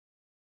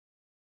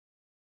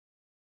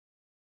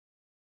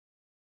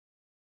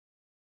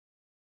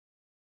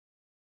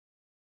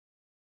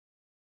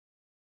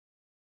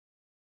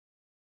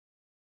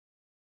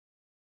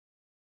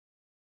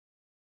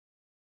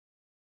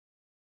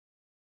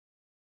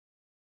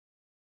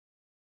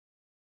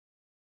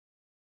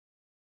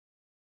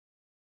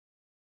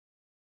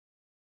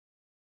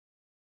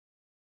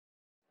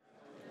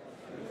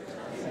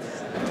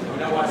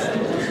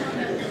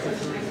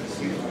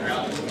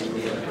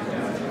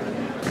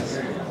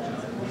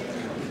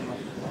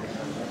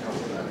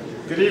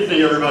Good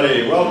evening,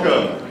 everybody.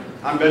 Welcome.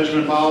 I'm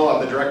Benjamin Powell. I'm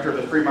the director of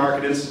the Free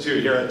Market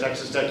Institute here at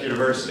Texas Tech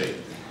University.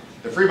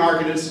 The Free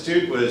Market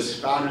Institute was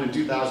founded in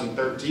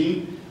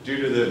 2013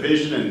 due to the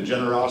vision and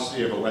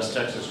generosity of a West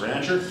Texas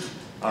rancher.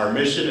 Our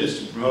mission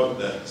is to promote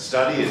the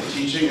study and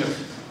teaching of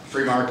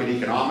free market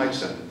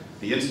economics and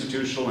the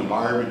institutional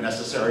environment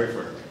necessary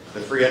for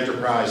the free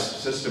enterprise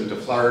system to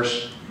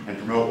flourish and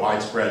promote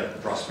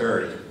widespread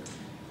prosperity.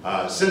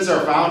 Since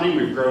our founding,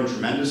 we've grown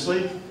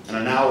tremendously and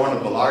are now one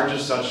of the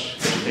largest such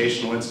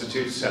educational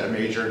institutes at a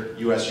major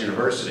U.S.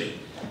 university.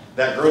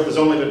 That growth has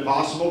only been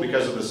possible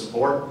because of the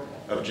support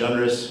of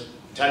generous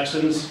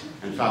Texans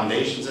and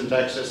foundations in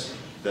Texas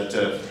that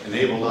have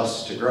enabled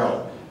us to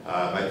grow.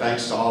 My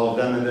thanks to all of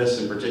them in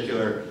this, in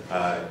particular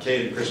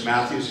Kate and Chris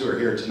Matthews, who are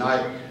here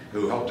tonight,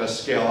 who helped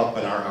us scale up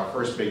in our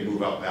first big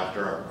move up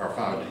after our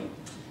founding.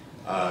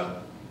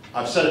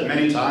 I've said it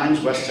many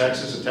times, West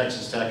Texas and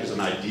Texas Tech is an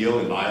ideal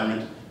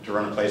environment to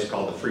run a place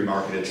called the Free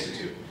Market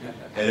Institute.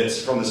 And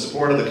it's from the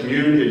support of the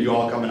community and you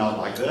all coming out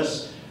like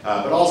this,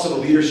 but also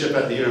the leadership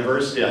at the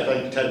university. I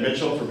thank Ted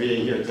Mitchell for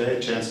being here today,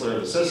 Chancellor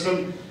of the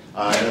system,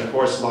 and of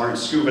course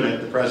Lawrence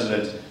Skubanek, the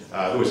president,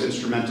 who was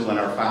instrumental in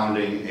our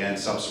founding and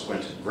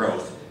subsequent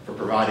growth for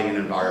providing an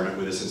environment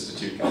where this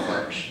institute can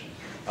flourish.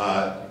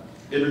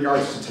 In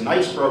regards to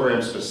tonight's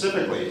program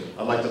specifically,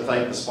 I'd like to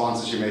thank the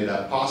sponsors who made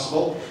that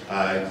possible,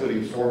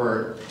 including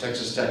former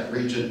Texas Tech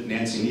Regent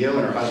Nancy Neal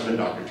and her husband,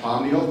 Dr.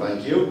 Tom Neal,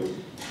 thank you,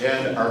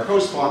 and our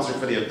co-sponsor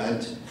for the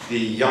event, the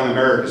Young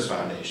Americas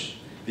Foundation.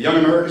 The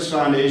Young Americas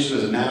Foundation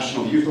is a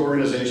national youth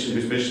organization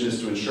whose mission is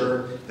to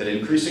ensure that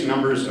increasing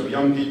numbers of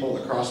young people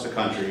across the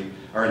country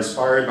are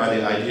inspired by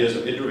the ideas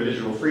of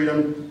individual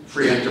freedom,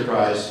 free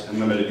enterprise, and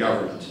limited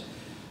government.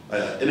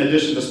 In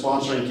addition to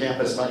sponsoring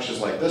campus lectures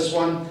like this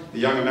one, the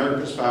Young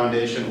Americas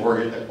Foundation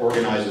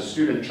organizes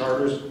student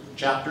chapters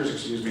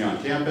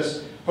on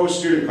campus, hosts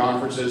student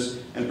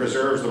conferences, and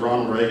preserves the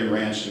Ronald Reagan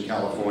Ranch in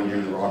California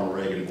and the Ronald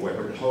Reagan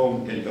Boyhood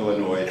Home in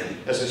Illinois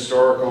as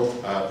historical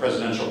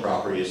presidential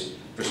properties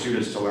for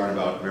students to learn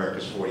about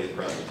America's 40th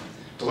president.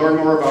 To learn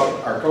more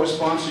about our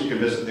co-sponsor, you can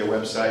visit their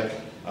website,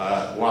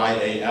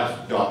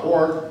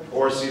 yaf.org,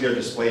 or see their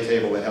display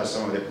table that has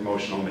some of their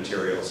promotional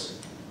materials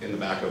in the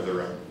back of the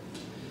room.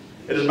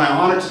 It is my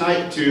honor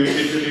tonight to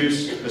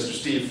introduce Mr.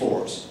 Steve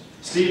Forbes.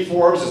 Steve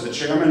Forbes is the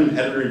chairman and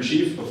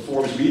editor-in-chief of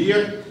Forbes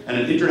Media and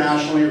an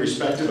internationally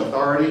respected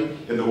authority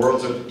in the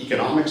worlds of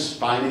economics,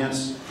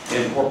 finance,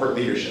 and corporate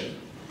leadership.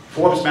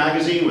 Forbes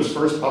magazine was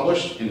first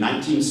published in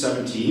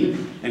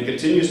 1917 and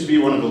continues to be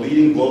one of the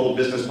leading global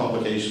business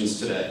publications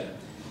today.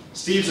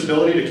 Steve's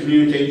ability to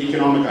communicate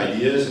economic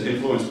ideas and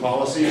influence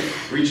policy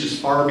reaches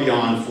far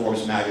beyond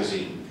Forbes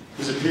magazine.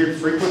 He's appeared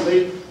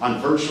frequently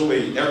on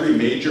virtually every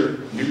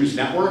major news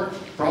network,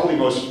 probably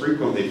most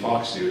frequently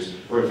Fox News,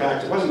 where in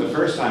fact it wasn't the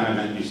first time I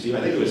met you, Steve.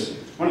 I think it was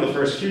one of the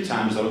first few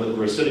times, though, that we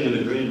were sitting in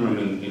the green room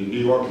in New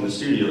York in the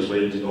studios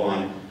waiting to go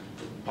on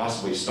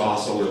possibly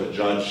Stossel or The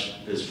Judge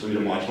is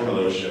Freedom Watch, one of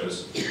those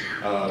shows.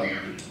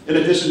 In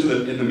addition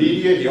to in the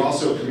media, he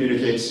also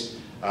communicates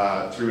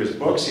through his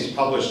books. He's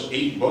published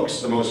 8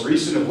 books, the most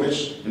recent of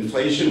which,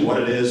 Inflation,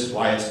 What It Is,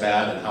 Why It's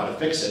Bad, and How to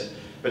Fix It.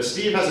 But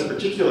Steve has a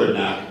particular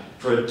knack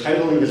for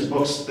titling his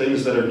books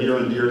things that are near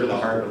and dear to the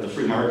heart of the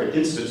Free Market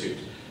Institute.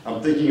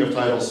 I'm thinking of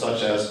titles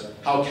such as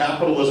How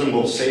Capitalism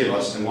Will Save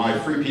Us and Why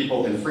Free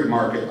People and Free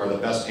Market Are the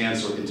Best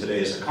Answer in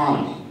Today's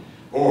Economy,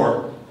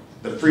 or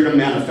The Freedom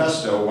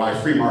Manifesto, Why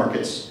Free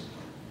Markets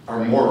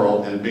Are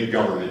Moral and Big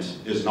Government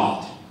Is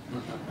Not.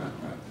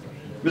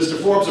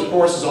 Mr. Forbes, of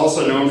course, is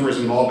also known for his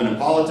involvement in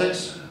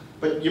politics,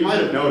 but you might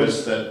have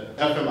noticed that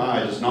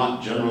FMI does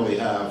not generally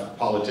have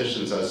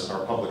politicians as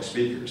our public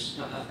speakers.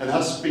 And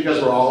that's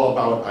because we're all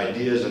about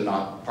ideas and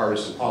not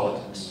partisan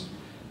politics.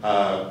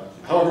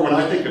 However, when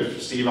I think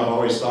of Steve, I've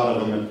always thought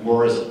of him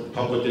more as a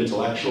public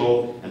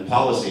intellectual and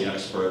policy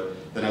expert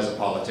than as a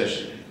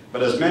politician.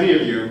 But as many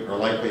of you are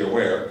likely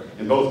aware,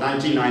 in both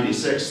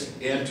 1996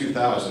 and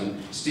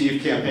 2000,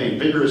 Steve campaigned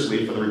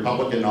vigorously for the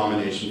Republican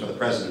nomination for the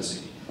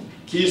presidency.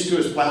 Keys to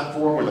his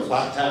platform were the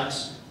flat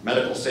tax,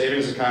 medical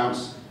savings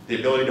accounts, the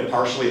ability to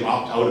partially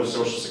opt out of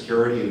Social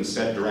Security and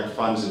instead direct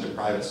funds into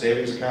private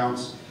savings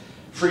accounts,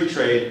 free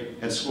trade,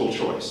 and school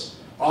choice.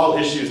 All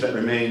issues that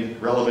remain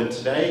relevant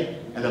today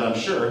and that I'm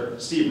sure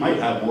Steve might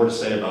have more to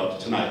say about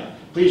tonight.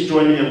 Please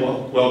join me in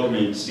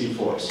welcoming Steve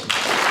Forbes.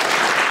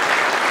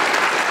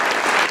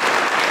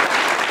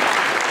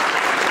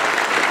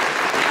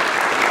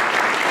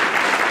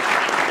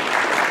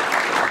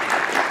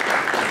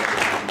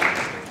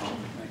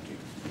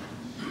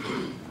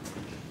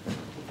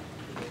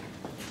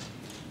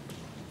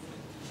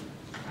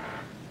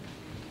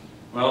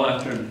 Well,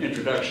 after an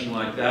introduction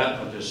like that,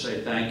 I'll just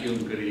say thank you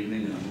and good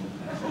evening and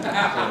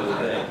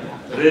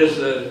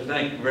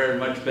thank you very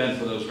much, Ben,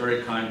 for those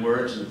very kind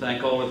words, and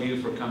thank all of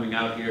you for coming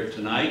out here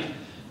tonight.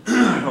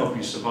 I hope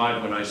you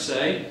survive what I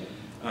say,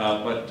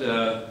 but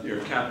you're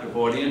a captive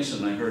audience,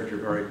 and I heard you're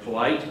very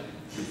polite.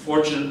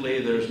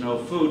 Unfortunately, there's no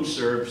food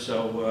served,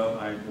 so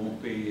I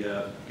won't be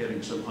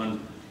getting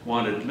some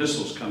wanted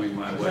missiles coming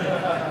my way.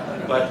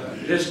 But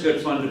it is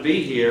good fun to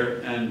be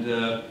here, and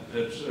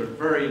it's a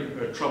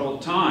very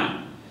troubled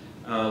time.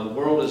 The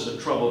world is a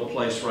troubled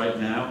place right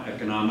now,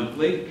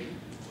 economically.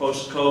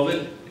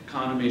 Post-COVID,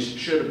 economies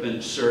should have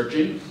been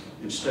surging.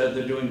 Instead,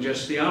 they're doing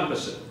just the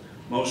opposite.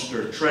 Most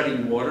are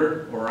treading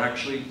water or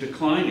actually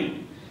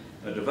declining.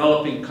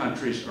 Developing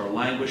countries are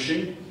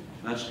languishing.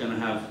 That's going to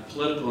have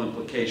political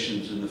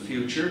implications in the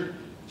future,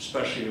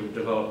 especially of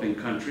developing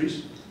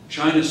countries.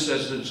 China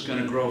says that it's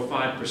going to grow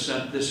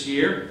 5% this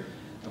year,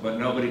 but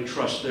nobody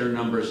trusts their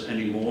numbers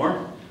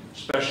anymore,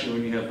 especially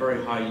when you have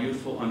very high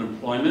youthful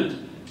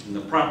unemployment. And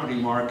the property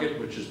market,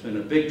 which has been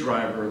a big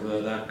driver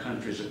of that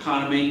country's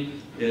economy,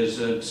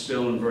 is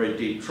still in very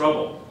deep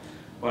trouble.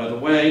 By the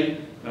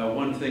way,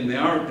 one thing they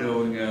are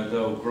doing,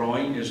 though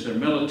growing, is their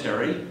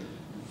military.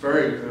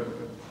 Very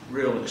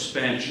real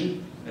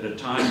expansion. At a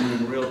time when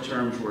in real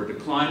terms we're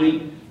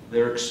declining,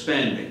 they're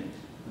expanding.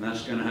 And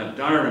that's going to have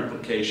dire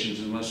implications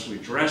unless we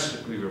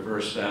drastically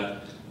reverse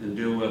that and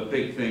do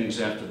big things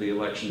after the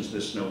elections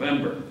this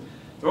November.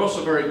 They're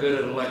also very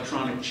good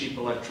at cheap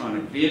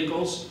electronic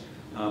vehicles,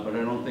 but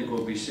I don't think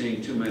we'll be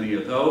seeing too many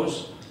of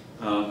those.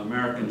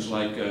 Americans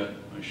like,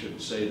 I should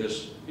say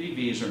this,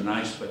 EVs are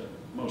nice, but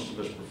most of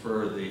us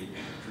prefer the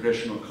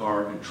traditional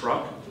car and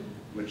truck,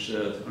 which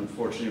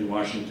unfortunately in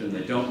Washington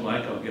they don't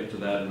like. I'll get to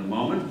that in a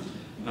moment.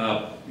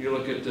 You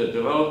look at the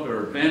developed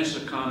or advanced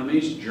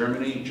economies,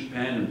 Germany,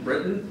 Japan, and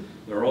Britain,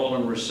 they're all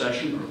in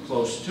recession or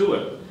close to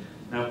it.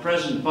 Now,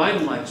 President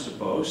Biden likes to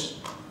boast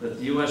that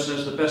the U.S.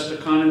 has the best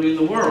economy in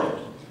the world.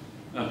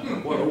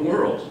 What a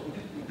world.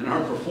 And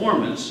our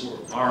performance,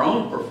 our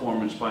own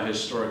performance by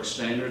historic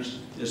standards,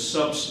 is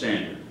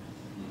substandard.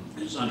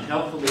 It's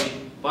unhealthily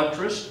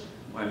buttressed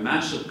by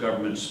massive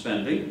government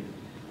spending.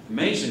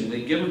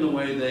 Amazingly, given the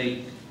way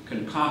they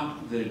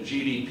concoct the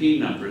GDP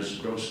numbers,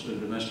 gross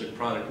domestic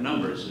product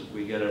numbers, that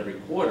we get every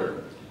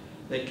quarter,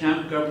 they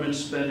count government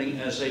spending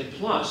as a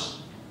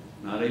plus,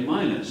 not a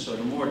minus. So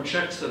the more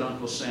checks that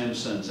Uncle Sam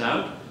sends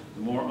out,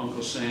 the more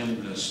Uncle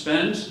Sam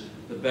spends,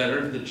 the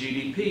better the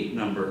GDP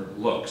number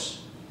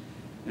looks.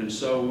 And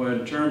so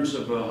in terms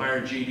of a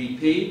higher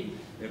GDP,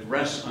 it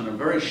rests on a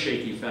very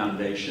shaky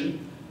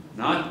foundation,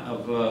 not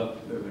of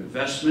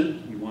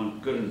investment. You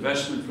want good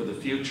investment for the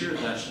future.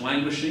 That's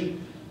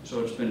languishing.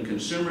 So it's been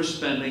consumer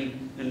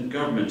spending and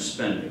government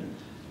spending.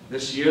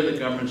 This year, the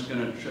government's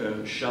going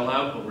to shell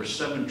out over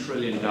 $7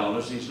 trillion.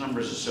 These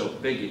numbers are so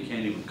big you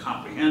can't even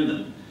comprehend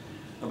them.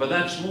 But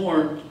that's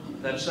more,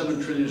 that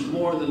 $7 trillion is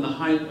more than the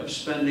height of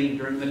spending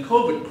during the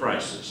COVID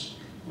crisis,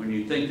 when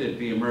you'd think there'd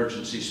be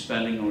emergency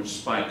spending would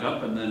spike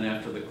up, and then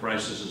after the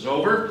crisis is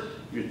over,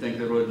 you'd think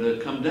that it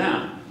would come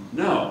down.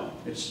 No,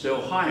 it's still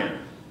higher.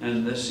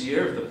 And this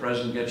year, if the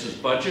president gets his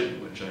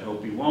budget, which I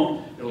hope he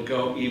won't, it'll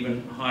go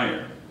even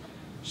higher.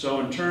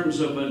 So in terms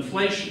of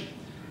inflation,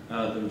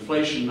 the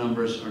inflation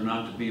numbers are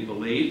not to be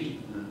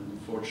believed.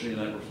 Unfortunately,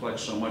 that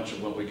reflects so much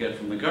of what we get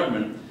from the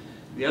government.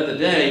 The other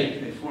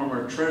day, a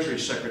former Treasury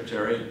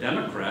Secretary, a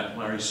Democrat,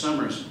 Larry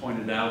Summers,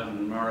 pointed out in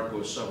an article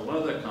with several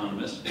other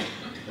economists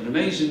that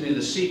amazingly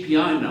the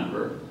CPI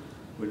number,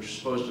 which is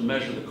supposed to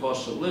measure the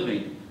cost of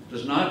living,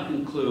 does not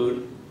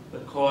include the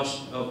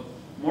cost of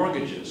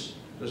mortgages,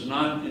 does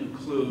not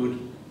include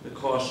the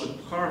cost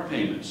of car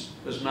payments,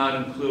 does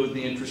not include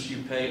the interest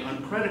you pay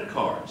on credit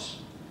cards.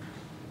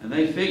 And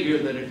they figure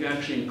that if you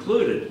actually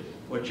included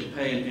what you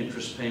pay in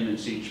interest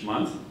payments each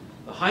month,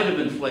 the height of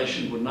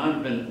inflation would not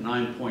have been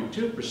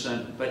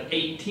 9.2%, but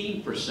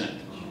 18%.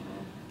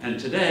 And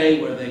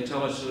today, where they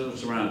tell us it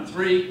was around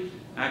 3%,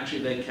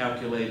 actually they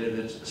calculated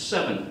it's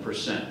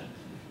 7%.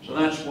 So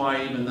that's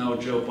why, even though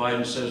Joe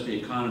Biden says the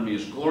economy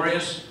is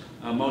glorious,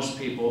 most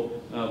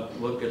people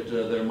look at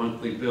their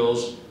monthly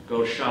bills,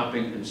 go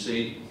shopping, and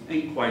see,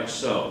 ain't quite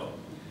so.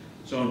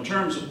 So in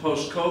terms of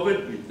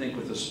post-COVID, you'd think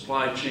with the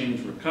supply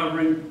chains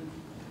recovering,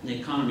 the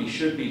economy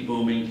should be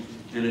booming,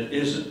 and it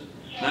isn't.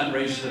 That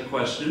raises the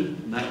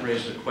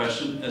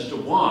question, as to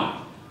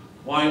why.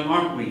 Why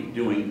aren't we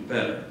doing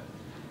better?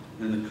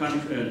 And the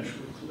country,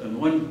 and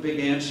one big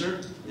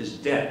answer is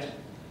debt.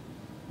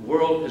 The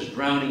world is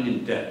drowning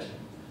in debt.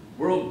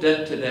 World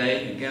debt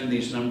today, again,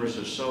 these numbers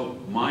are so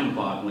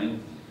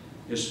mind-boggling,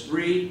 is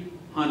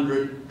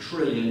 $300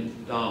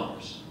 trillion.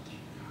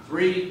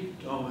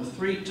 Almost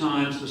 3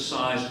 times the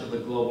size of the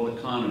global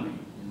economy.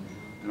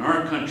 In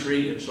our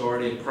country, it's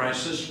already a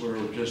crisis. We're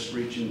just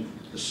reaching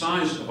the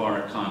size of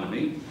our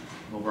economy,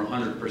 over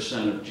 100%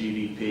 of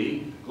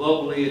GDP.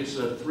 Globally, it's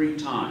 3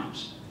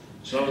 times.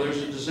 So there's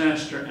a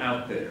disaster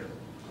out there.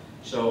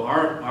 So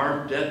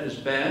our debt is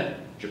bad.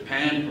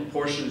 Japan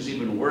proportion is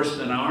even worse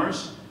than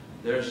ours.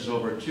 Theirs is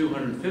over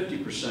 250%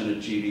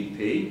 of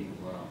GDP.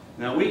 Wow.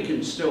 Now we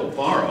can still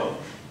borrow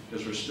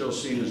because we're still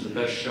seen as the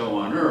best show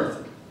on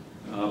earth.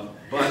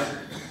 But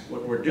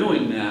what we're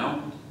doing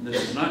now, and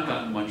this has not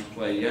gotten much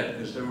play yet,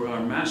 is there are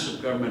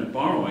massive government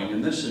borrowing,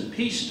 and this in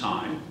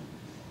peacetime,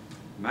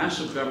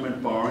 massive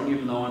government borrowing,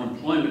 even though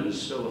unemployment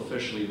is still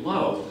officially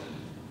low,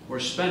 we're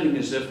spending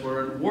as if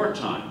we're in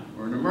wartime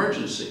or an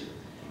emergency.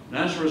 And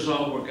as a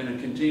result, we're going to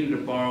continue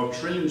to borrow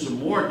trillions of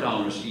more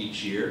dollars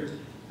each year.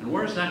 And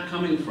where's that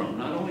coming from?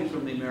 Not only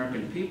from the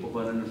American people,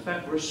 but in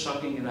effect, we're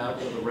sucking it out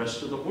to the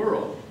rest of the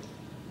world.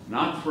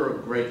 Not for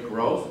great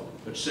growth,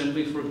 but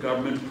simply for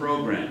government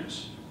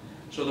programs.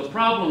 So the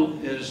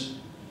problem is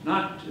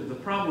not the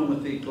problem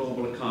with the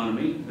global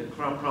economy. The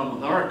problem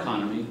with our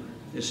economy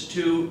is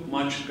too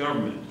much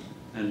government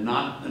and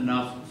not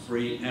enough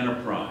free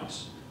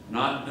enterprise,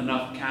 not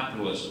enough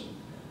capitalism.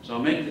 So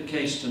I'll make the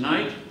case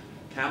tonight.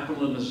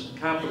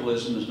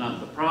 Capitalism is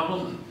not the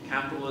problem.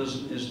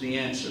 Capitalism is the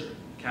answer.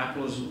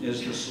 Capitalism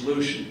is the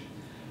solution.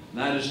 And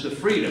that is the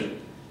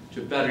freedom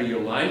to better your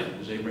life,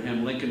 as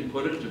Abraham Lincoln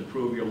put it, to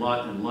improve your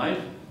lot in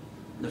life.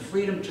 The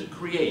freedom to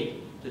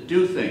create, to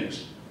do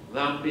things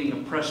without being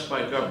oppressed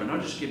by government. I'll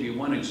just give you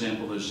one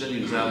example. There's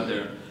zillions out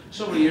there.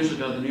 Several years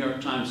ago, the New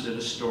York Times did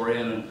a story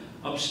on an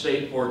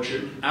upstate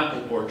orchard,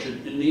 apple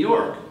orchard in New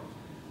York.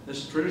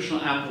 This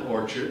traditional apple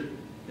orchard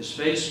is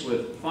faced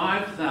with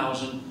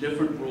 5,000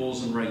 different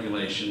rules and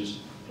regulations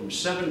from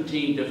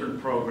 17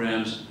 different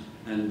programs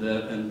and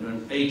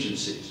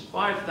agencies.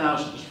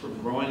 5,000 just for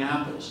growing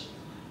apples.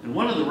 And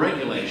one of the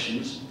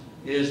regulations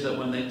is that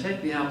when they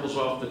take the apples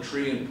off the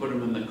tree and put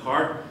them in the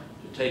cart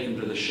to take them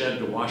to the shed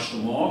to wash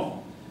them off,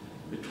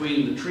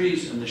 between the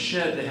trees and the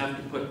shed they have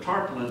to put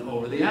tarpaulin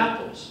over the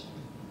apples.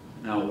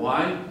 Now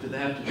why do they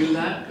have to do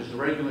that? Because the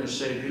regulators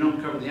say if you don't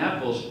cover the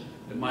apples,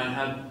 it might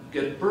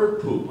get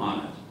bird poop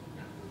on it.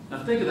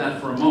 Now think of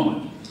that for a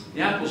moment.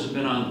 The apples have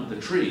been on the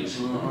trees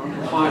for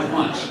 5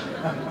 months.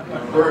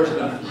 Birds have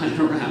been flying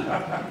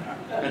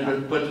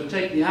around. But to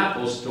take the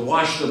apples, to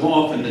wash them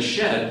off in the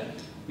shed,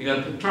 you got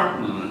to put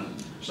tarpaulin on it.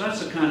 So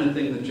that's the kind of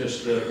thing that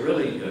just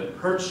really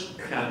hurts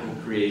capital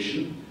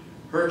creation,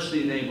 hurts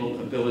the enabled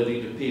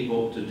ability to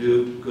people to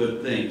do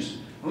good things.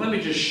 Well, let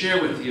me just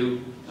share with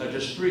you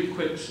just 3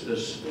 quick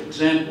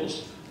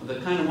examples of the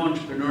kind of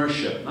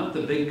entrepreneurship, not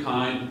the big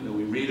kind that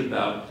we read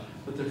about,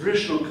 but the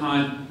traditional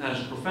kind that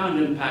has a profound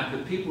impact,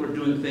 that people are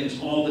doing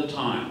things all the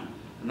time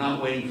and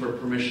not waiting for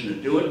permission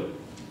to do it.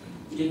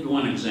 I'll give you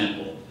one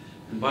example.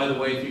 And by the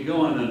way, if you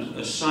go on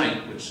a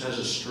site which has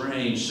a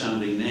strange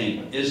sounding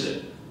name,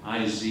 IZZIT,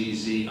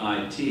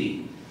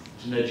 I-Z-Z-I-T,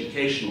 it's an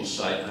educational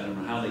site. I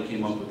don't know how they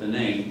came up with the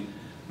name.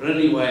 But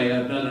anyway,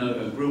 I've done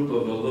a group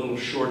of little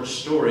short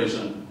stories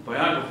on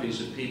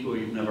biographies of people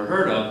you've never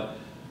heard of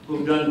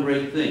who've done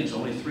great things,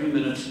 only 3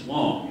 minutes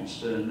long.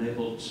 It's to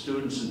enable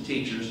students and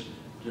teachers,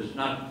 to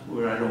not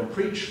where I don't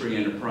preach free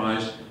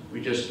enterprise,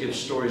 we just give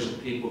stories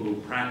of people who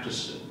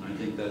practiced it. And I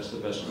think that's the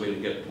best way to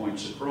get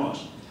points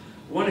across.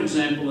 One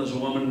example is a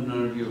woman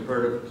none of you have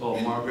heard of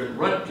called Margaret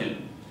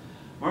Rudkin.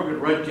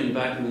 Margaret Rudkin,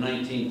 back in the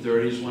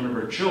 1930s, one of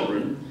her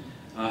children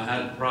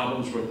had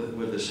problems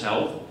with his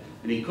health,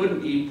 and he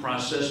couldn't eat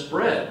processed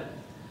bread.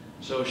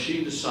 So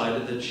she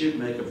decided that she'd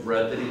make a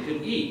bread that he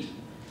could eat.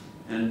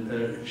 And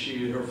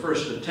her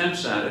first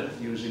attempts at it,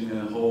 using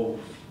a whole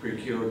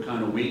procured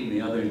kind of wheat and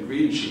the other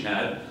ingredients she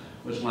had,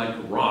 was like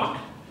rock,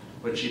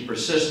 but she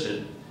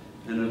persisted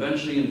and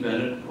eventually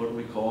invented what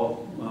we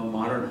call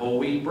modern whole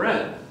wheat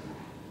bread.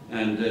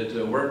 And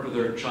it worked with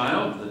her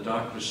child. The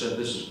doctor said,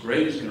 this is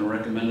great, he's going to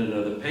recommend it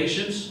to other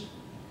patients.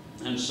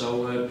 And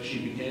so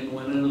she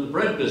went into the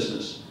bread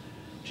business.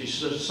 She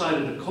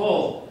decided to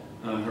call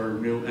her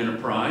new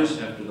enterprise,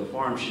 after the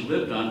farm she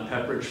lived on,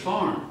 Pepperidge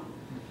Farm.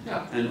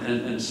 Yeah.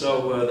 And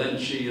so then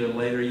she,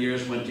 later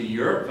years, went to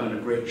Europe, found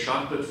a great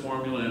chocolate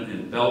formula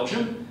in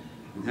Belgium,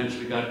 and hence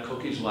we got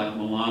cookies like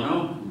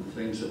Milano,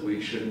 things that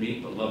we shouldn't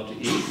eat but love to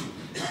eat.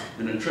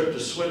 And a trip to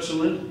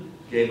Switzerland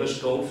gave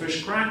us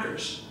goldfish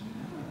crackers.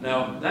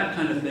 Now, that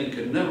kind of thing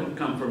could never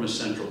come from a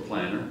central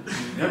planner,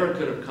 never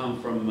could have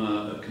come from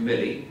a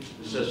committee.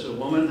 It's just a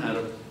woman had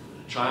a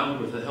child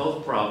with a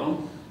health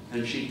problem,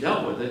 and she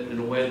dealt with it in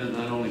a way that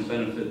not only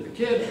benefited the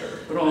kid,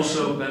 but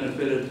also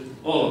benefited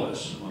all of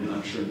us. Well, I'm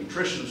not sure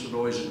nutritionists would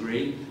always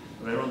agree,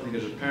 but I don't think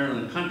there's a parent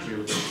in the country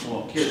with a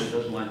small kid who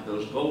doesn't like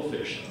those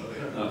goldfish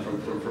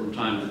from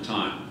time to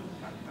time.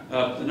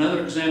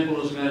 Another example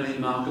is a guy named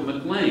Malcolm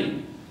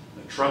McLean,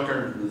 a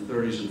trucker in the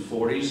 30s and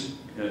 40s,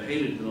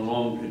 hated the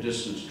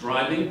long-distance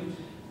driving,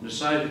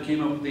 and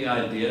came up with the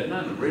idea,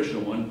 not an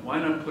original one, why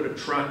not put a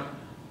truck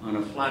on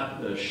a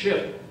flat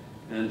ship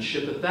and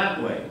ship it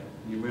that way?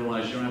 You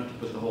realize you don't have to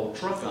put the whole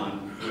truck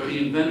on, but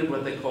he invented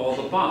what they call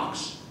the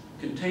box,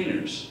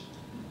 containers.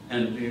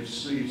 And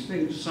so you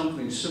think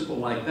something simple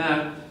like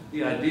that,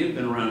 the idea had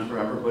been around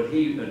forever, but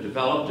he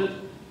developed it,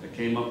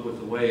 came up with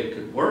the way it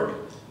could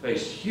work,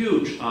 faced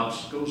huge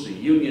obstacles. The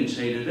unions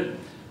hated it,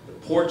 the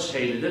ports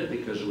hated it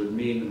because it would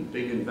mean a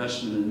big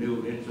investment in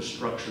new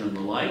infrastructure and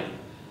the like.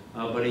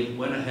 But he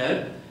went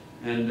ahead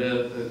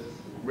and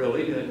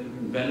really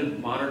invented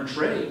modern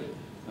trade.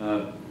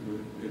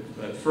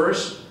 At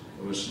first,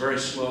 it was very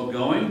slow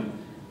going,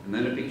 and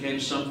then it became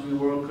something the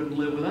world couldn't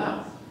live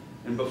without.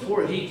 And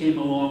before he came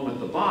along with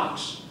the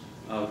box,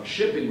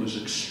 shipping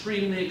was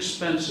extremely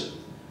expensive.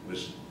 It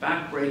was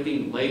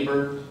backbreaking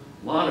labor,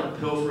 a lot of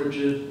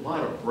pilferages, a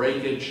lot of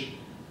breakage,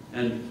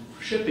 and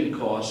shipping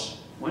costs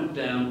went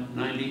down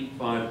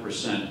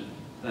 95%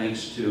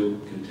 thanks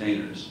to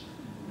containers.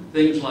 And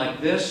things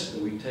like this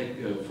that we take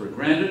for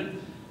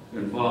granted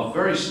involve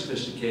very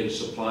sophisticated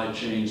supply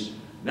chains,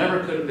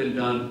 never could have been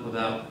done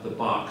without the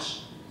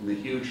box and the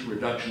huge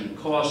reduction in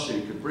cost so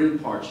you could bring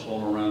parts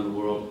all around the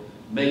world,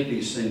 make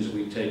these things that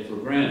we take for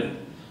granted.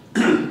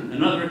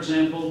 Another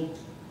example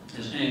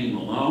is Annie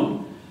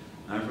Malone,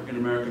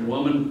 African-American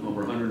woman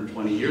over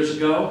 120 years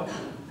ago,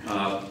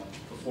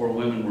 before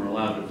women were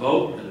allowed to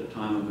vote at a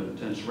time of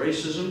intense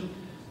racism.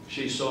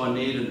 She saw a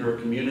need in her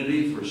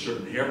community for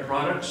certain hair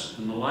products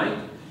and the like,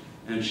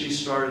 and she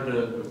started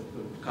a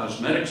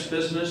cosmetics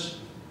business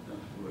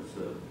with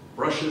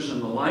brushes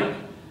and the like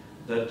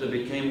that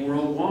became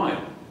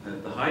worldwide.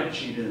 At the height,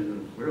 she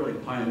really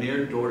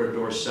pioneered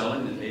door-to-door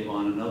selling that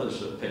Avon and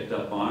others have picked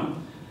up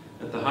on.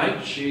 At the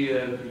height, she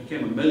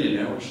became a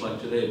millionaire, which is like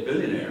today a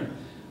billionaire.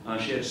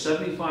 She had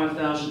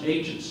 75,000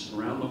 agents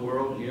around the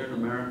world, here in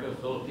America,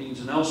 Philippines,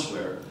 and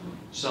elsewhere,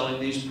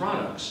 selling these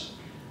products.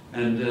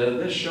 And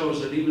this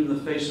shows that even in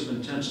the face of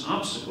intense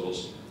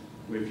obstacles,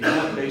 if you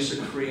have basic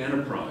free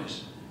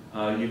enterprise,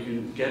 you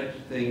can get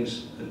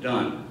things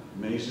done,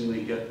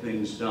 amazingly get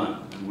things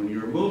done. And when you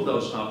remove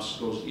those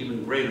obstacles,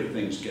 even greater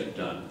things get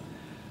done.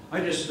 I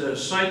just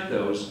cite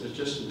those as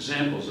just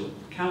examples of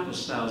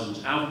countless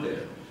thousands out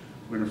there.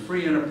 We're in a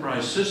free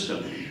enterprise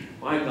system.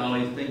 By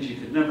golly, things you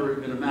could never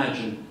even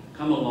imagine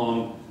come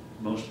along.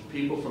 Most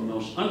people from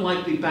most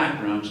unlikely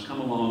backgrounds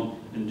come along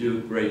and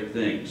do great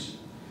things.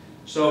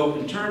 So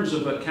in terms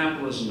of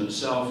capitalism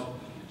itself,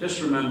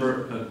 just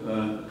remember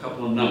a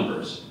couple of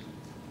numbers.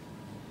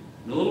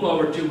 In a little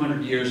over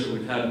 200 years that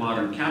we've had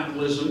modern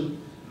capitalism,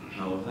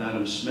 with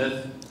Adam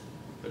Smith,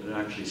 but it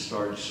actually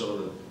started, so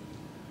the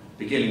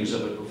beginnings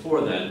of it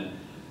before then.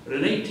 But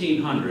in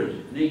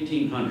 1800,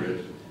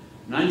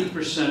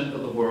 90%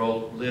 of the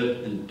world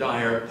lived in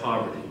dire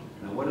poverty.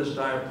 Now what is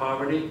dire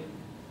poverty?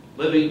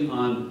 Living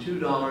on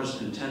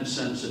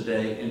 $2.10 a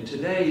day in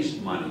today's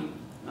money.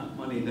 Not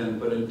money then,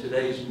 but in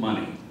today's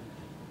money.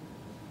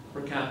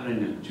 Per capita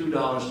income,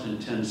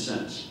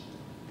 $2.10.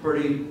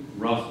 Pretty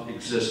rough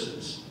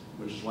existence,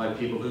 which is why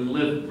people didn't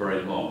live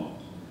very long.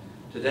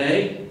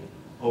 Today,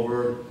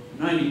 over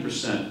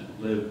 90%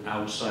 live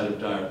outside of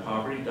dire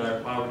poverty.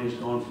 Dire poverty has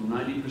gone from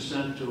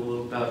 90%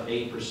 to about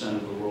 8%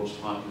 of the world's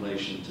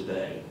population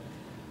today.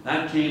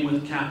 That came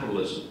with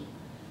capitalism.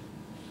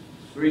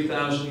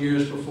 3,000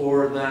 years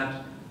before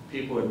that,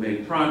 people had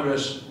made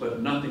progress,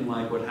 but nothing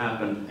like what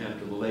happened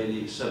after the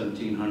late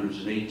 1700s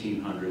and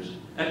 1800s.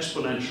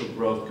 Exponential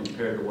growth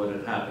compared to what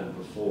had happened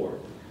before.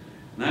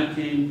 And that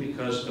came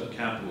because of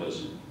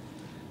capitalism.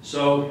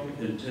 So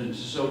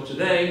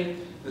today,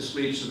 this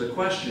leads to the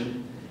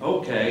question,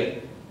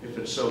 okay, if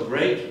it's so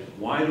great,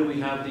 why do we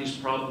have these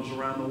problems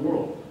around the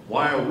world?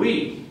 Why are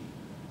we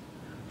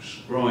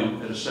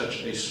growing at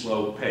such a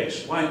slow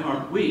pace? Why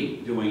aren't we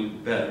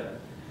doing better?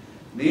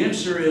 And the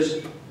answer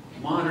is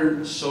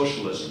modern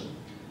socialism.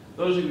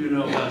 Those of you who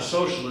know about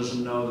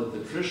socialism know that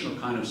the traditional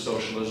kind of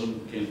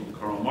socialism came from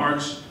Karl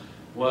Marx,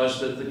 was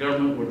that the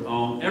government would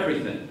own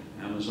everything.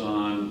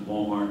 Amazon,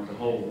 Walmart, the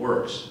whole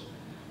works.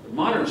 But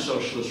modern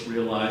socialists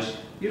realize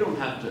you don't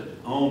have to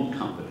own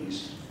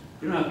companies.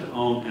 You don't have to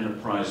own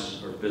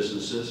enterprises or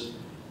businesses.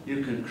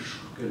 You can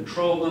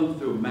control them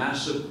through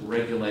massive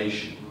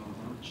regulation.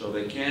 So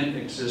they can't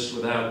exist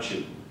without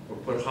you, or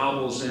put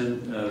hobbles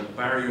in,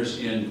 barriers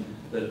in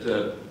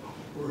that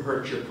will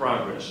hurt your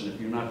progress. And if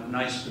you're not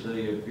nice to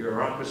the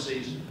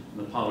bureaucracies and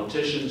the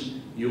politicians,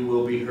 you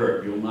will be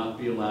hurt. You will not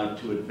be allowed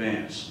to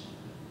advance.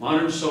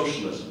 Modern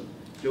socialism,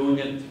 doing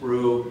it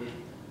through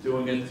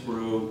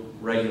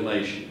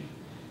regulation.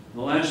 In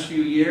the last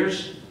few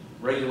years,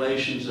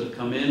 regulations have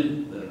come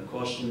in that are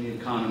costing the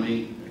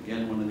economy,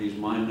 again, one of these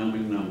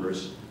mind-numbing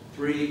numbers,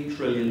 $3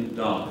 trillion,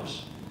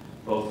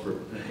 both for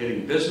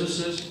hitting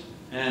businesses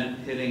and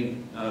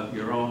hitting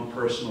your own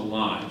personal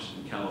lives.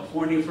 In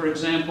California, for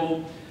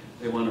example,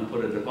 they want to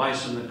put a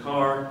device in the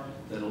car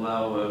that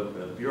allow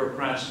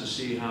bureaucrats to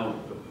see how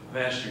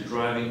fast you're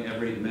driving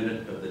every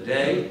minute of the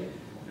day.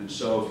 And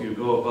so if you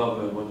go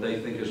above what they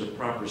think is a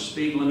proper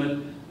speed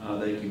limit,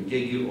 they can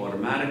gig you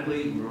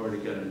automatically. We're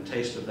already getting a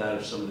taste of that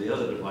of some of the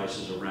other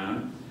devices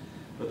around.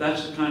 But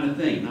that's the kind of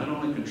thing, not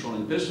only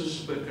controlling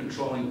business, but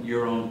controlling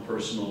your own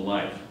personal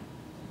life.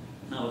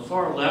 Now, the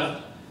far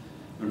left,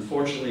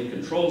 unfortunately,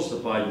 controls the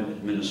Biden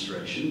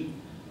administration.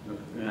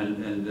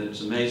 And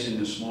it's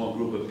amazing a small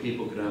group of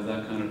people could have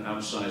that kind of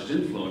outsized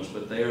influence,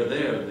 but they are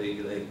there.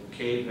 They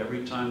cave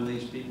every time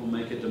these people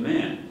make a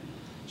demand.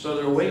 So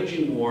they're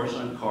waging wars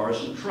on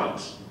cars and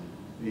trucks.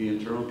 The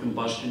internal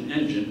combustion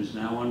engine is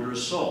now under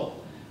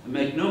assault. And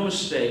make no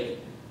mistake,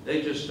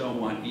 they just don't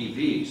want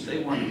EVs. They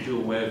want to do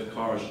away with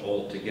cars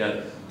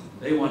altogether.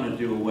 They want to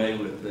do away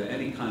with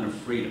any kind of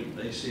freedom.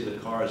 They see the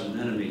car as an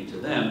enemy to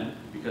them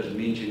because it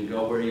means you can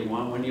go where you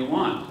want when you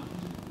want,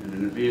 and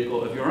in a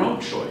vehicle of your own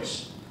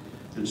choice.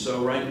 And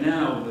so right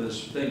now,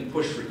 this thing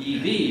push for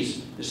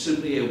EVs is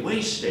simply a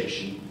way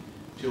station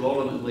to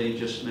ultimately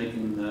just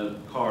making the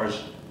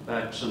cars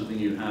back something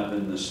you have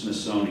in the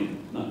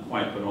Smithsonian. Not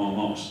quite, but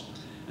almost.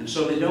 And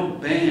so they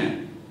don't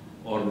ban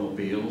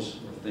automobiles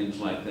or things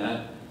like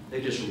that.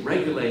 They just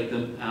regulate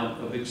them out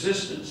of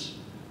existence.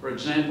 For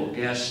example,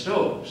 gas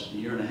stoves. A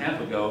year and a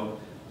half ago,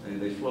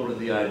 they floated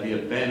the idea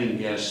of banning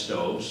gas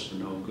stoves for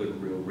no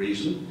good real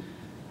reason.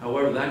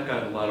 However, that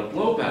got a lot of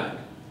blowback.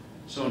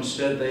 So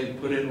instead they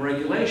put in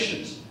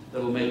regulations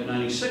that'll make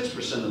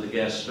 96% of the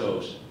gas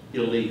stoves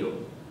illegal.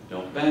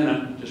 Don't ban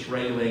them, just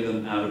regulate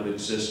them out of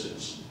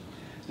existence.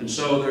 And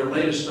so their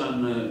latest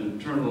on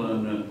internal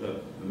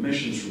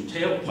emissions from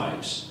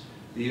tailpipes,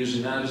 they're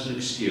using that as an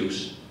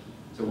excuse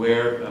to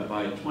where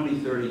by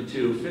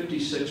 2032,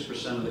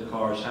 56% of the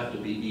cars have to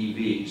be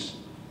EVs,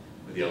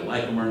 whether you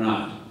like them or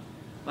not.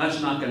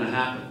 That's not going to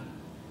happen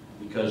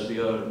because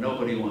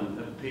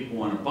people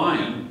want to buy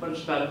them, but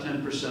it's about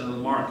 10% of the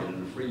market.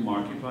 In a free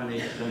market, you find 8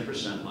 to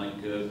 10% like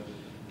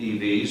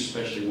EVs,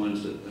 especially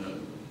ones that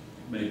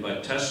made by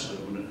Tesla,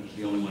 it's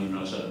the only one who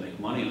knows how to make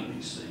money on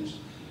these things.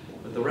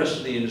 But the rest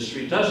of the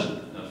industry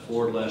doesn't.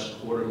 Ford last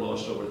quarter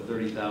lost over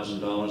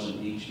 $30,000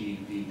 in each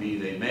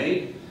EV they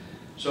made.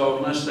 So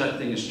unless that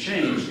thing is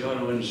changed, the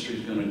auto industry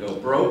is going to go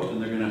broke,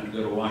 and they're going to have to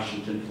go to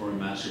Washington for a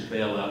massive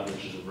bailout,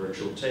 which is a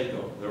virtual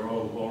takeover. They're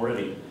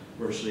already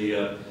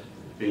virtually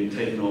being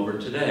taken over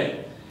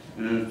today.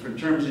 And in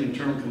terms of the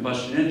internal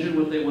combustion engine,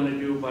 what they want to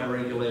do by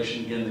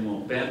regulation, again, they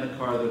won't ban the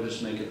car, they'll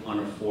just make it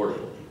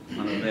unaffordable,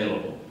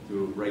 unavailable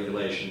through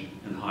regulation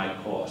and high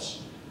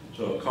costs.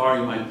 So a car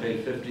you might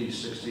pay $50,000,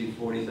 $60,000,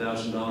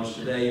 $40,000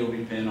 today, you'll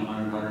be paying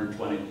 $100,000,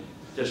 $120,000.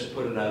 Just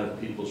put it out of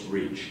people's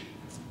reach.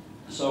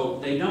 So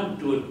they don't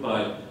do it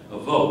by a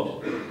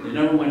vote. They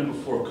never went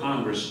before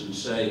Congress and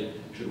say,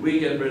 should we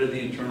get rid of the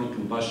internal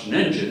combustion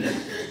engine?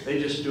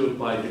 They just do it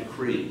by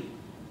decree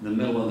in the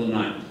middle of the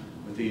night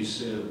with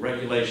these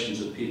regulations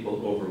that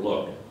people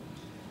overlook.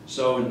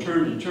 So in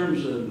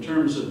terms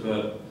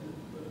of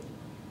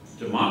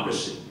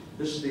democracy,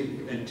 this is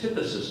the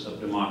antithesis of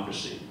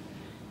democracy.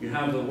 You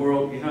have the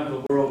world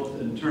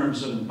in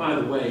terms of, and by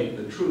the way,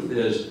 the truth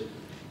is,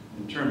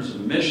 in terms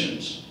of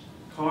emissions,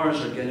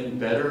 cars are getting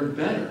better and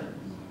better.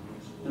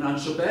 They're not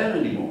so bad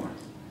anymore.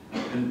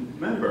 And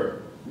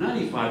remember,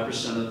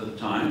 95% of the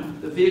time,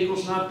 the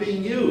vehicle's not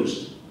being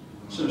used.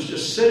 So it's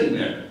just sitting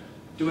there,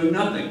 doing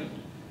nothing.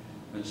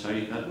 That's how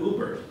you got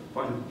Uber.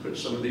 Finally put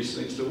some of these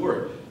things to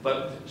work.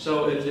 But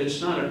so the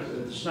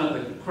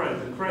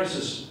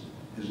crisis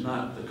is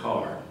not the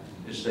car.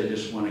 It's they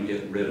just want to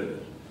get rid of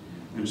it.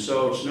 And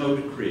so it's no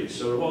decree.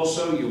 So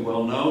also, you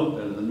well know,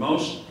 better than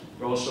most,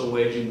 they're also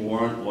waging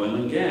war on oil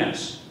and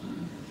gas.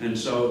 And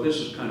so this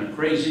is kind of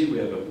crazy. We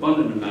have an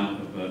abundant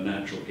amount of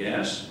natural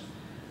gas.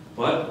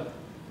 But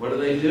what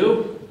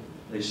do?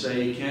 They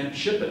say you can't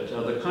ship it to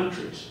other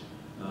countries.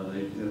 The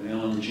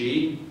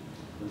LNG,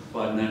 the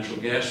 5 natural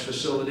gas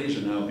facilities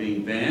are now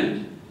being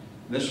banned.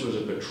 And this was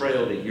a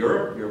betrayal to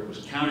Europe. Europe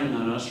was counting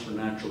on us for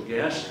natural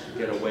gas to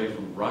get away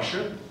from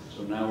Russia.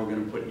 So now we're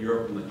going to put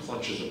Europe in the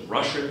clutches of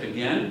Russia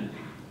again.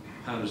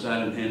 How does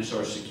that enhance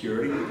our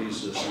security?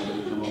 Please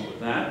somebody come up with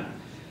that.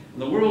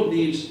 And the world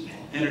needs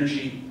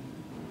energy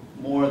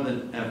more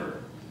than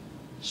ever.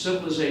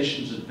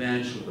 Civilizations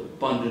advance with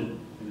abundant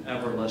and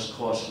ever less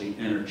costly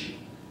energy.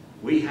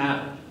 We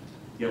have it,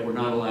 yet we're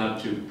not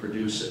allowed to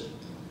produce it.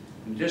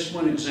 And just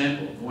one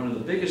example, one of the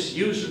biggest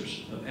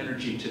users of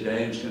energy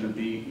today, and is going to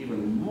be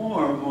even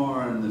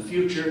more in the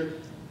future,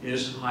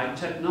 is high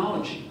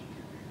technology.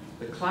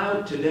 The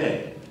cloud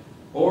today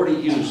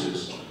already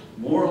uses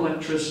more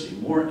electricity,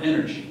 more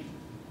energy,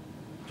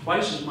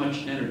 twice as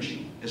much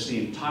energy as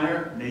the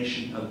entire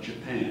nation of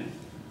Japan,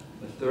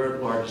 the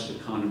 3rd largest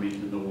economy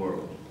in the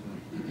world.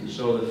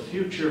 So the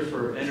future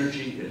for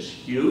energy is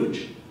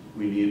huge.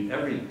 We need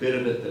every bit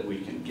of it that we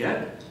can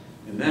get.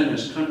 And then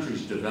as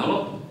countries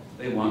develop,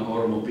 they want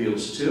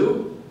automobiles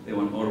too. They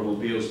want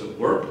automobiles that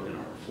work and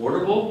are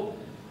affordable.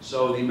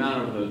 So the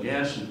amount of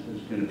gas is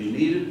going to be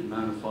needed, the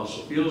amount of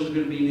fossil fuels are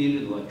going to be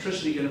needed,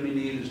 electricity going to be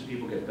needed as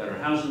people get better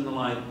housing and the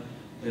like,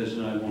 is,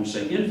 I won't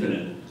say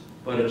infinite,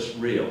 but it's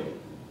real.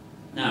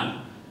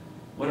 Now,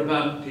 what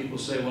about people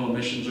say, well,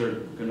 emissions are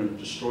going to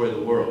destroy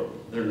the world?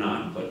 They're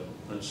not, but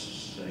let's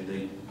say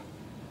they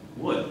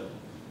would.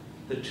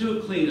 The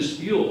 2 cleanest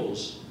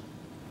fuels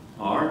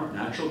are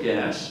natural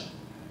gas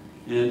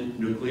and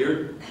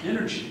nuclear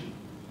energy.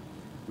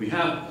 We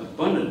have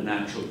abundant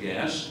natural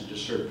gas. I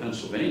just heard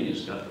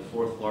Pennsylvania's got the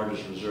 4th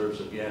largest reserves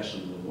of gas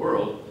in the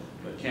world,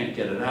 but can't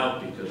get it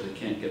out because they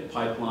can't get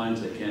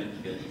pipelines, they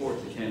can't get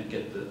ports, they can't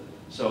get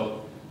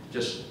so it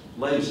just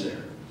lays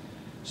there.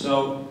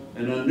 So,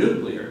 and on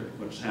nuclear,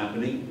 what's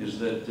happening is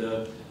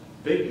that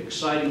big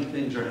exciting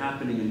things are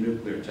happening in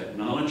nuclear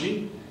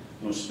technology,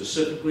 most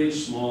specifically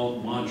small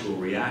modular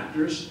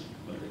reactors,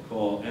 what they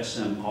call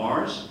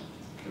SMRs,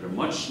 that are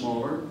much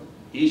smaller,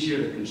 easier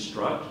to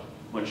construct,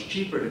 much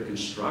cheaper to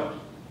construct,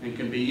 and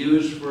can be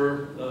used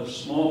for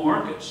small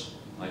markets,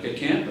 like a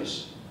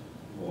campus,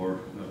 or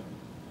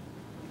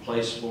a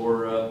place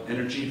for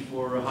energy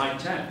for high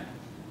tech,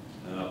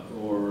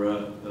 or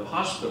a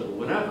hospital,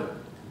 whatever.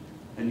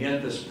 And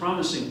yet this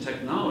promising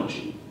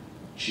technology,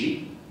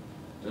 cheap,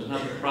 doesn't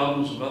have the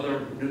problems of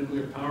other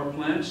nuclear power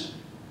plants,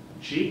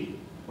 cheap.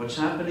 What's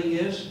happening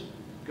is,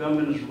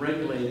 government is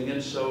regulating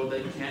it so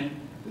they can't,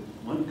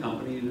 one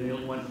company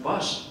nearly went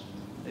bust.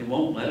 They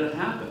won't let it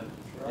happen.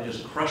 They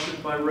just crush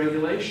it by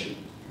regulation.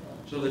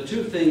 So the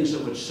two things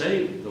that would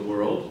save the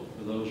world,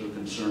 for those who are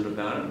concerned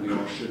about it, and we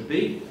all should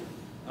be,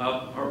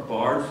 are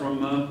barred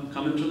from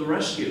coming to the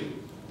rescue.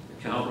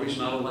 The cavalry's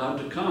not allowed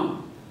to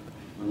come,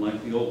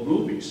 unlike the old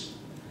movies.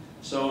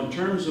 So in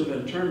terms of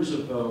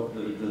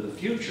the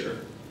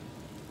future,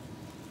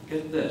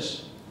 get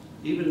this,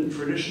 even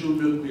traditional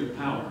nuclear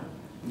power,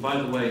 and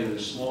by the way, the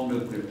small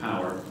nuclear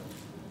power,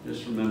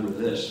 just remember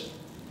this,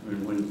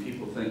 when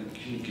people think,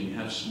 gee, can you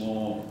have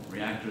small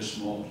reactors,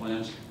 small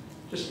plants,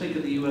 just think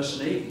of the US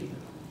Navy.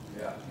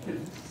 Yeah.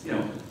 You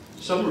know,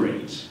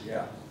 submarines,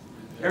 Yeah.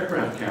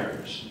 aircraft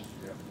carriers,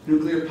 Yeah.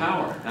 nuclear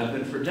power, have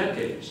been for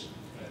decades.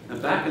 And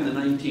back in the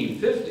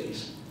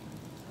 1950s,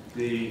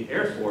 the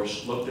Air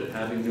Force looked at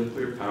having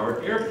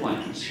nuclear-powered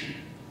airplanes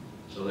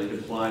so they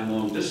could fly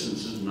long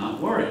distances and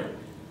not worry.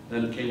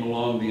 Then came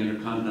along the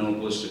intercontinental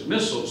ballistic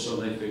missile, so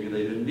they figured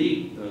they didn't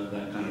need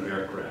that kind of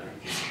aircraft.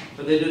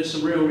 But they did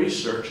some real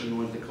research in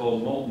what they call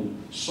molten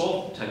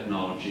salt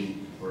technology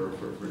for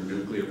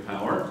nuclear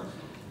power,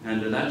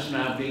 and that's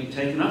now being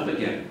taken up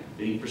again,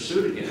 being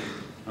pursued again.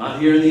 Not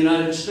here in the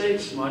United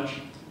States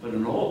much, but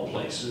in all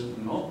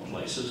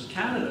places,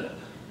 Canada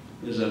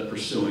is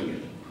pursuing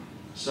it.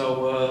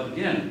 So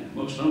again,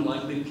 most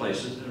unlikely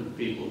places and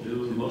people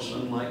do the most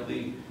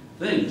unlikely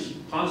things,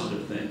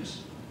 positive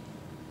things.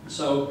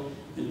 So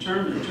in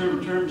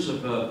terms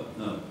of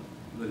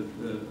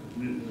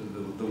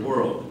the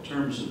world, in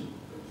terms of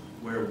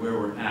where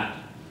we're at,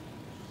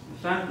 the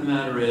fact of the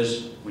matter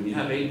is, when you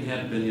have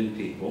 8.5 billion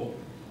people,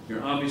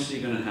 you're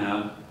obviously going to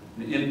have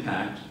an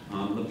impact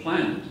on the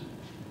planet,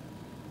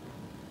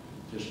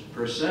 just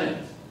per se.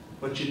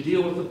 But you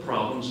deal with the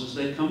problems as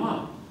they come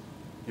up.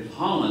 If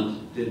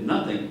Holland did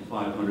nothing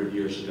 500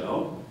 years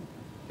ago,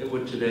 it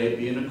would today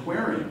be an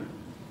aquarium.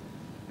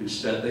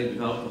 Instead, they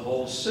developed the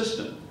whole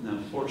system. Now,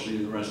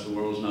 fortunately, the rest of the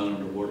world is not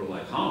underwater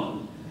like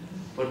Holland,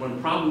 but when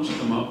problems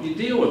come up, you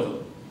deal with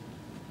them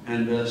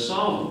and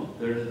solve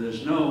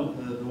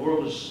them. The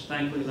world is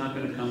thankfully not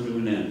going to come to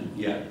an end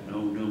yet.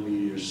 No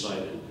meteors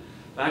sighted.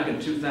 Back in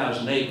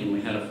 2008, when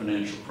we had a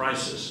financial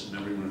crisis, and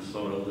everyone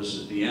thought, oh, this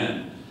is the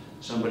end,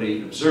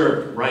 somebody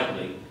observed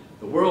rightly,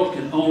 the world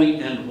can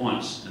only end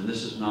once, and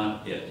this is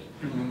not it.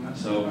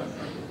 So,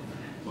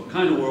 what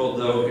kind of world,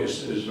 though,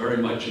 is very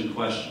much in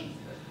question.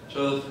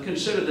 So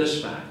consider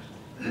this fact.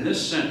 In this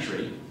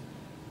century,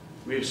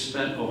 we have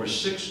spent over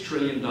 $6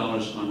 trillion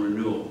on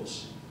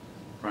renewables,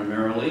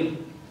 primarily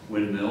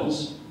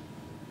windmills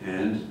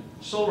and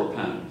solar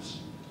panels.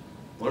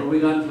 What have we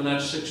gotten for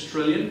that $6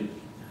 trillion?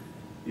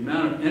 The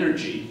amount of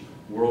energy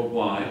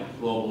worldwide,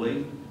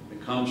 globally,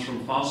 that comes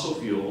from fossil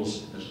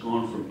fuels has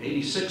gone from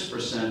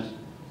 86%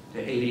 to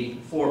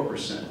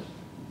 84%.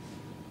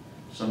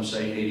 Some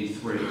say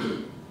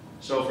 83%.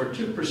 So for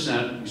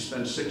 2%, we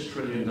spend $6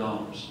 trillion.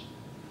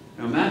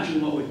 Now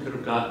imagine what we could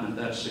have gotten if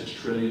that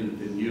 $6 trillion had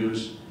been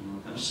used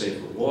to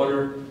safer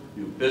water,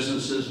 new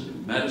businesses,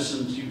 new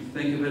medicines, you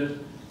think of it,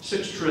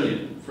 $6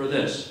 trillion for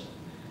this.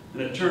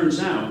 And it turns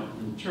out,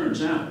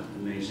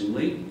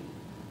 amazingly,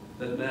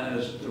 that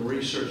as the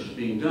research is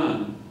being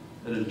done,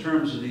 that in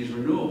terms of these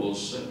renewables,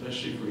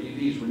 especially for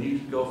EVs, when you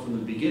go from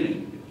the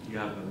beginning, you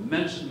have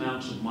immense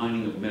amounts of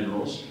mining of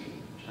minerals,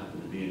 which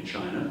happen to be in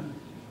China,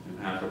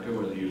 in Africa,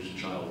 where they use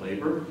child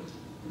labor,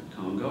 in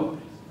Congo,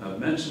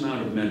 immense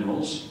amount of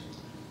minerals.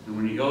 And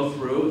when you go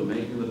through and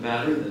making the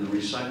battery, then the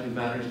recycling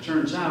batteries, it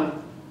turns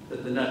out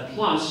that the net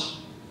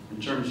plus, in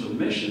terms of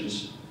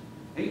emissions,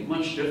 ain't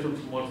much different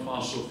from what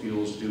fossil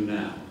fuels do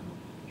now.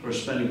 So we're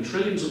spending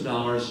trillions of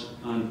dollars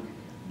on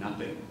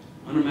nothing.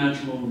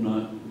 Unimaginable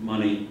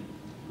money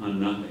on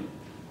nothing.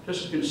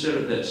 Just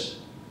consider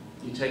this.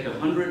 You take a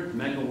 100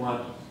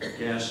 megawatt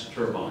gas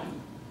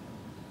turbine,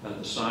 about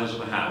the size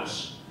of a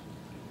house,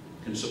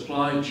 can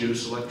supply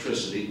juice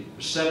electricity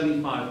for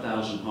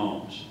 75,000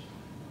 homes.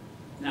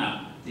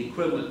 Now, the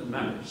equivalent,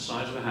 remember, the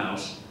size of a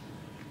house,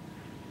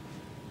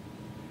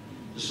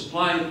 to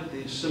supply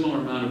the similar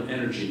amount of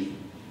energy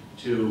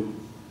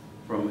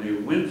from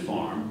a wind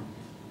farm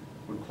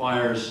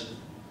requires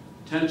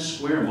 10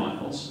 square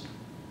miles,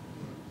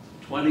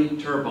 20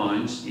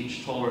 turbines,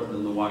 each taller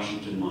than the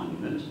Washington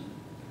Monument.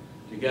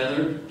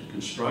 Together, to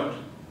construct,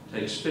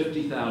 takes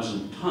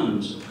 50,000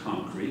 tons of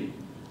concrete,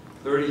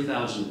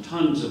 30,000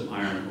 tons of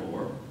iron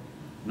ore,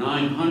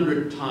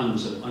 900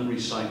 tons of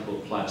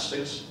unrecyclable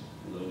plastics,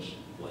 those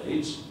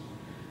blades,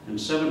 and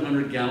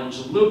 700 gallons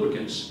of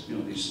lubricants. You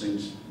know, these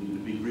things need to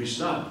be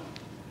greased up.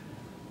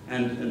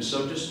 And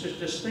so just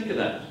think of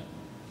that.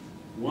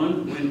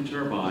 One wind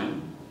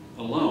turbine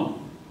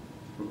alone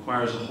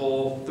requires a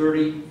hole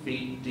 30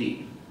 feet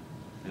deep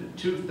and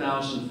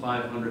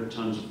 2,500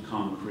 tons of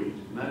concrete.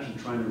 Imagine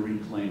trying to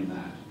reclaim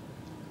that.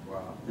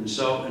 Wow. And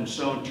so in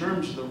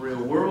terms of the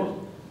real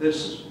world,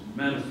 this is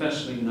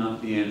manifestly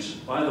not the answer.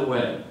 By the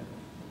way,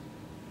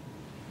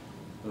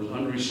 those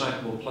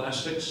unrecyclable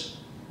plastics,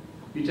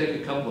 you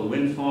take a couple of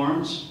wind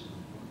farms,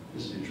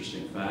 this is an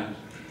interesting fact,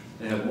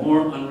 They have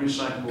more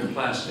unrecyclable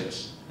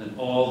plastics than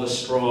all the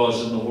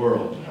straws in the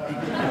world.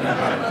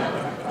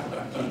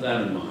 Keep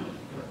that in mind.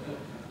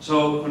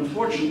 So,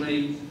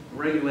 unfortunately,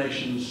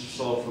 regulations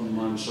sought from the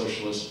modern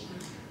socialists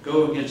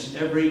go against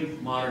every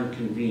modern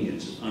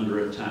convenience is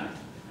under attack.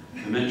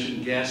 I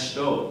mentioned gas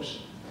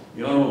stoves,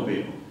 the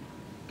automobile,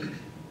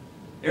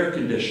 air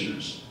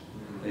conditioners.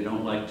 They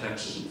don't like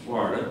Texas and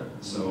Florida,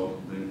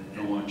 so they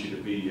don't want you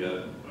to be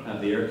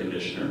have the air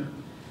conditioner.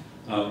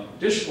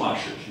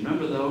 Dishwashers,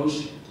 remember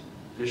those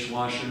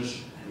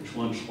dishwashers which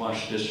once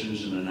washed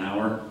dishes in an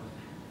hour?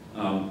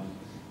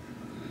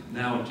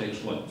 Now it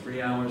takes, what,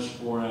 3 hours,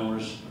 4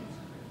 hours?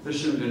 They're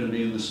soon going to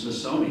be in the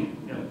Smithsonian.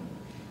 You know,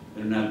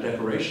 they're now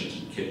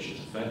decorations in kitchens,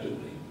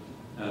 effectively.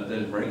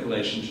 The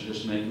regulations are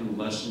just making them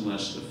less and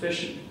less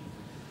efficient.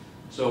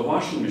 So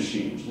washing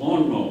machines,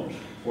 lawnmowers,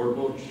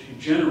 portable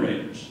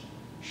generators,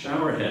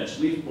 shower heads,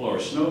 leaf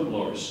blowers, snow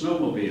blowers,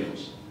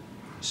 snowmobiles,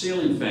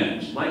 ceiling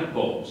fans, light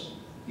bulbs,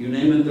 you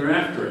name it, they're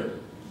after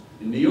it.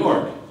 In New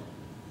York,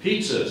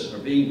 pizzas are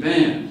being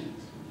banned.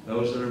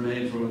 Those that are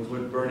made with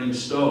wood-burning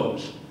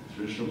stoves,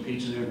 traditional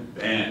pizza, they're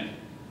banned.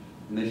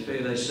 And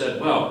they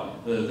said, well,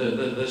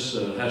 this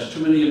has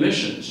too many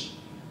emissions.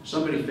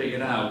 Somebody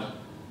figured out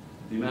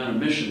the amount of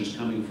emissions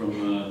coming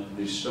from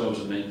these stoves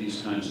that make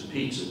these kinds of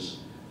pizzas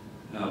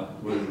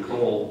with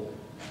coal,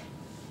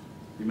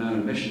 the amount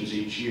of emissions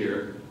each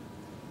year.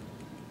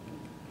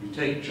 You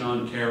take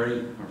John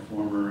Kerry, our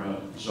former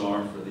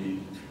czar for the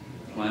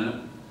planet,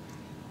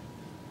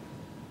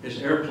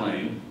 his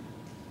airplane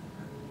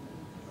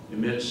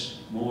emits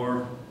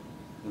more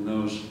than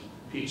those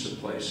pizza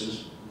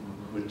places.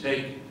 It would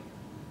take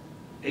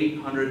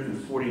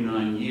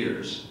 849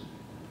 years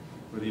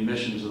for the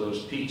emissions of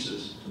those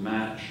pizzas to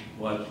match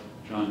what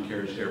John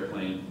Kerry's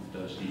airplane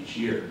does each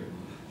year.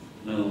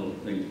 Another little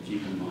thing to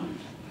keep in mind.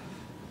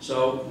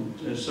 So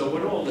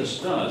what all this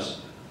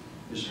does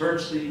is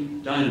hurts the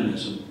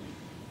dynamism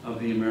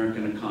of the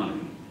American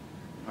economy.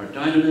 Our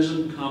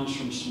dynamism comes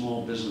from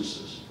small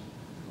businesses.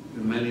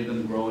 Many of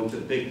them grow into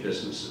big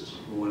businesses.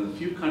 We're one of the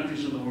few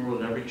countries in the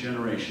world that every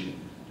generation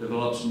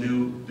develops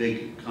new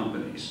big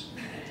companies.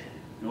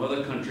 No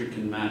other country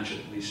can match it,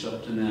 at least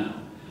up to now.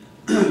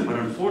 But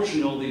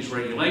unfortunately, all these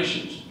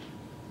regulations,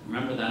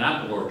 remember that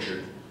apple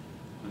orchard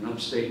in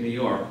upstate New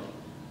York,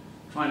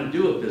 trying to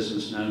do a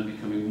business now is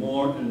becoming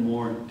more and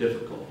more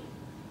difficult,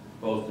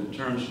 both in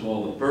terms of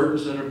all the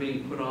burdens that are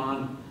being put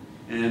on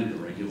and the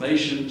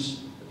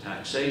regulations, the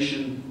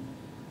taxation,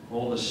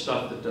 all the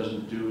stuff that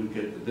doesn't do to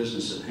get the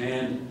business at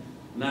hand,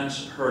 and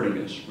that's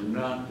hurting us. We're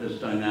not as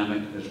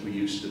dynamic as we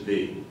used to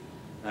be.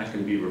 That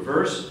can be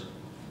reversed,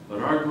 but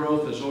our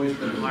growth has always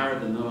been higher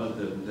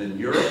than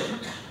Europe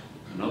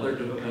and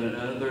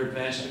other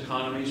advanced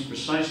economies,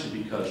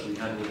 precisely because we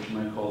had what you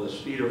might call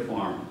this feeder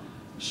farm,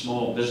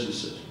 small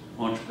businesses,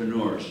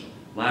 entrepreneurs,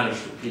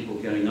 ladders for people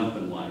getting up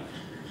in life.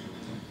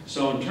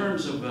 So in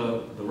terms of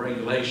the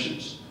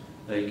regulations,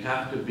 they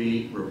have to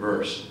be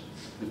reversed.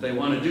 If they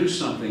want to do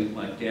something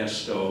like gas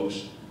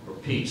stoves or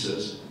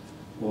pizzas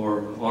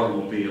or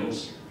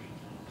automobiles,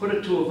 put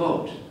it to a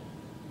vote.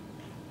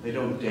 They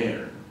don't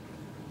dare.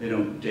 They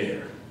don't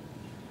dare.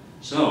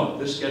 So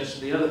this gets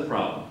to the other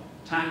problem,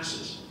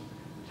 taxes.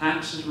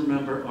 Taxes,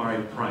 remember, are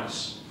a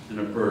price and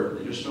a burden.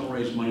 They just don't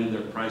raise money,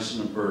 they're a price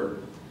and a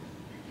burden.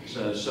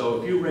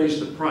 So if you raise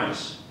the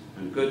price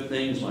on good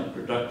things like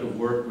productive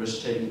work,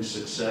 risk-taking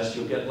success,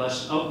 you'll get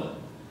less of them.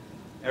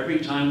 Every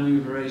time we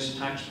raise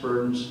tax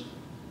burdens,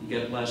 you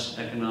get less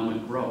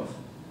economic growth.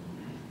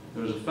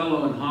 There was a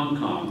fellow in Hong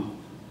Kong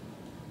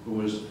who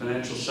was a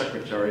financial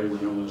secretary when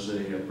it was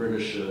a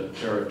British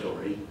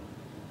territory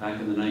back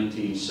in the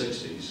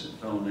 1960s, a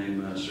fellow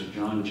named Sir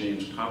John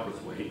James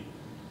Copperthwaite.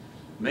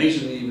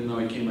 Amazingly, even though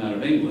he came out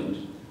of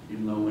England,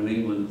 even though in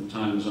England at the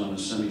time was on a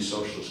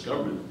semi-socialist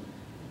government,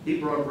 he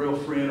brought real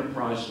free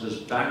enterprise to this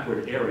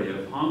backward area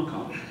of Hong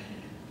Kong.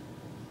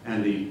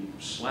 And he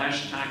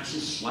slashed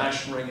taxes,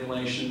 slashed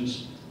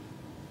regulations,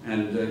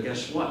 and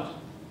guess what?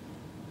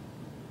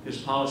 His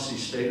policy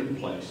stayed in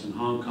place, and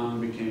Hong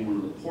Kong became one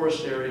of the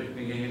poorest areas,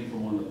 became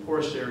from one of the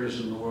poorest areas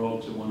in the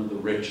world to one of the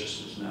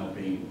richest. It's now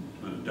being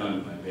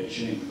undone by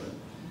Beijing, but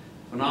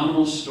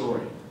phenomenal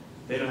story.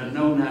 They had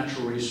no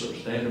natural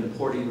resource. They had to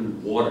import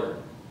even water.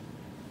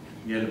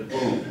 Yet,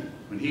 boom.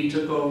 When he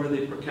took over,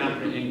 the per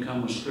capita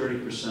income was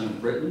 30%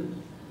 of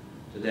Britain.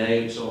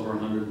 Today, it's over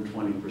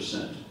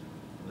 120% of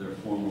their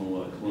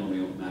former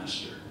colonial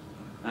master.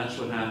 That's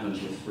what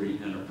happens with free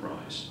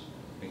enterprise.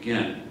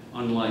 Again,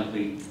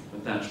 unlikely,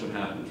 but that's what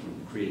happens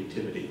when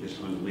creativity is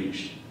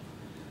unleashed.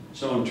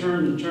 So in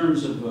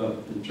terms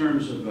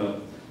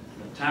of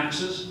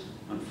taxes,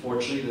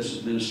 unfortunately, this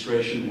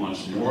administration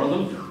wants more of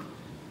them,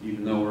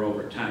 even though we're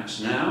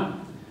overtaxed now.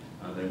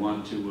 They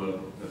want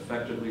to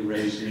effectively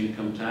raise the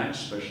income tax,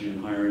 especially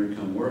in higher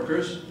income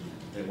workers.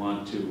 They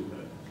want to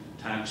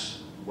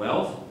tax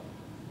wealth,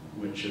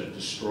 which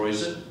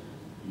destroys it.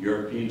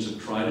 Europeans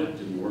have tried it,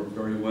 didn't work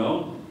very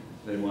well.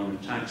 They want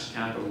to tax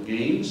capital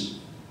gains.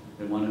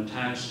 They want to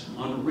tax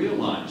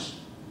unrealized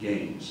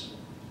gains.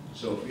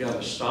 So if you have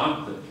a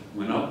stock that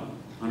went up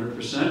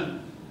 100%,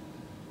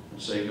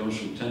 Let's say it goes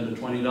from $10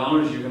 to $20,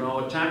 you're going to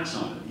owe a tax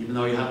on it, even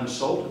though you haven't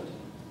sold it,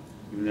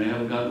 even though you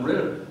haven't gotten rid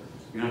of it.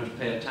 You're going to have to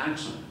pay a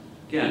tax on it.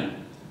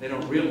 Again, they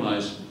don't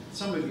realize,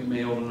 some of you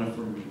may old enough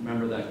to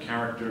remember that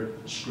character,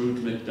 Scrooge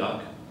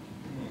McDuck,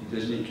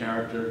 Disney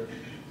character,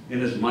 in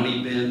his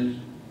money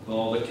bin, with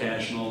all the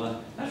cash and all that.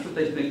 That's what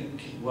they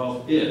think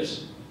wealth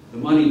is. The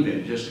money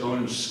bin, just go in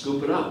and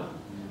scoop it up.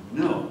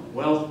 No,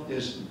 wealth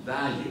is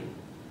value.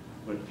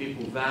 When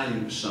people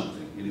value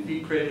something. And if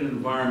you create an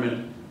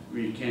environment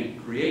where you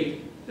can't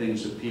create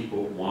things that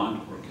people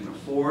want or can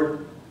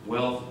afford,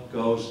 wealth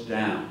goes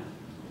down.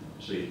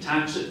 So you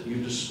tax it,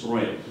 you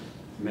destroy it.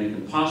 You make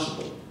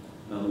impossible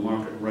the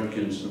market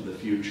Rudkins of the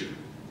future.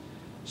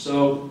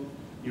 So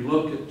you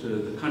look at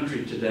the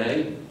country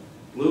today,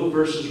 blue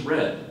versus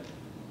red.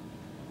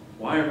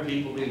 Why are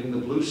people leaving the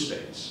blue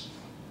states?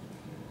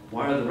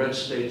 Why are the red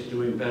states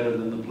doing better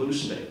than the blue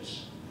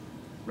states?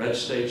 Red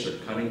states are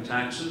cutting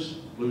taxes,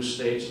 blue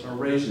states are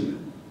raising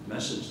them.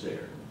 Message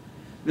there.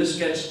 This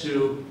gets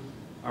to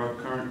our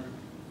current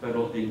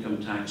federal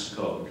income tax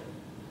code,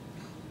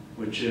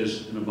 which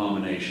is an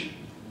abomination.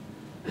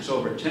 It's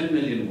over 10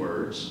 million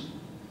words,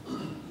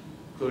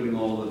 including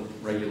all the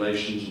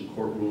regulations and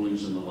court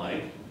rulings and the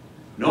like.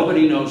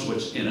 Nobody knows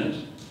what's in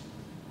it,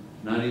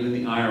 not even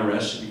the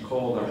IRS. If you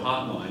call their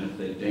hotline, if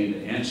they deign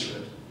to answer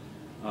it,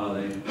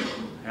 they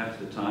half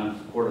the time,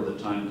 a quarter of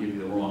the time, give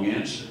you the wrong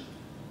answer.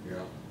 Yeah.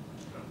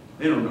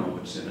 They don't know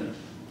what's in it.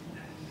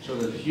 So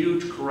the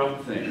huge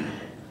corrupt thing,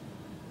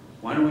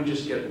 why don't we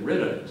just get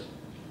rid of it?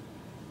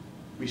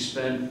 We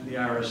spend, the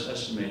IRS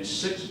estimates,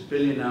 6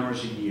 billion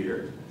hours a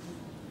year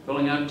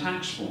filling out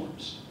tax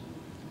forms.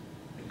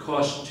 It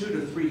costs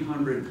 200 to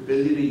 300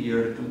 billion a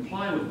year to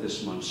comply with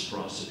this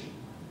monstrosity.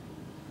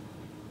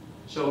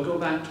 So go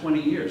back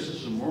 20 years. This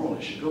is a moral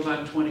issue. Go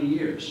back 20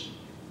 years.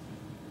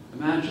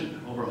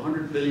 Imagine over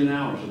 100 billion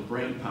hours of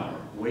brain power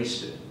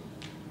wasted.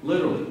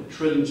 Literally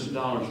trillions of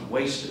dollars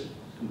wasted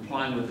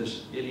complying with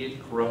this idiot,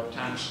 corrupt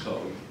tax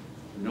code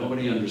that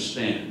nobody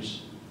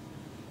understands.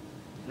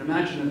 And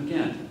imagine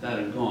again if that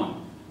had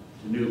gone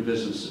to new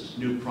businesses,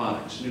 new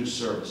products, new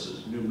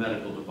services, new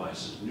medical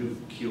devices, new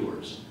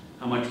cures.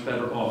 How much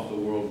better off the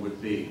world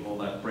would be, all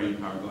that brain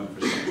power going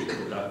for something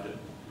productive.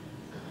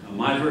 Now,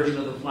 my version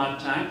of the flat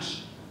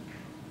tax,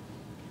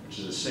 which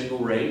is a single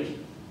rate,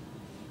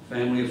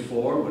 family of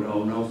 4 would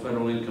owe no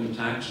federal income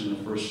tax on the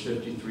first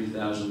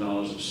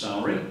 $53,000 of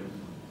salary.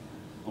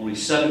 Only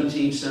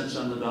 17 cents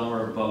on the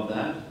dollar above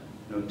that.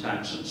 No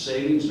tax on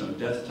savings, no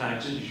death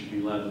taxes. You should be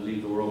allowed to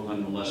leave the world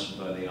unmolested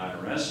by the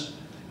IRS.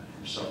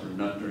 You suffered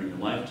enough during your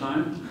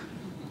lifetime.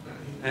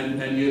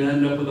 And you'd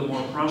end up with a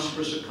more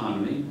prosperous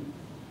economy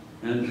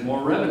and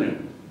more revenue,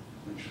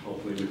 which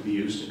hopefully would be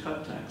used to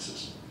cut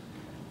taxes.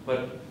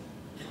 But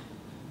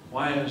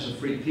why, as a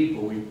free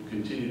people, we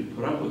continue to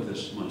put up with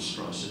this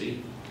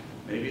monstrosity?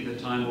 Maybe the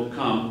time will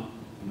come,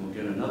 and we'll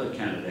get another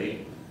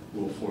candidate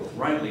who will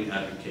forthrightly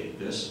advocate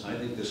this. I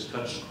think this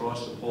cuts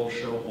across the poll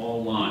show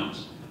all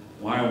lines.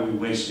 Why are we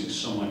wasting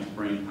so much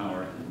brain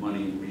power and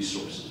money and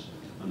resources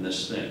on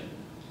this thing?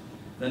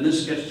 Then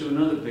this gets to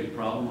another big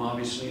problem,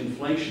 obviously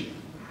inflation.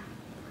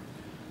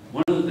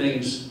 One of the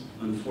things,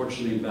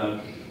 unfortunately,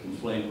 about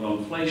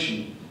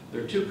inflation,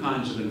 there are two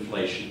kinds of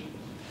inflation.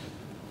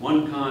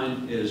 One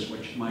kind is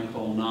what you might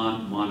call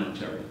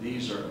non-monetary.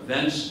 These are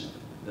events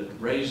that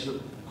raise the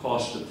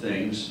cost of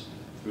things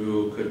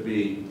through, could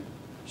be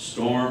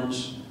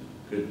storms,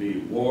 could be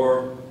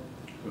war,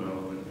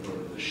 or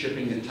the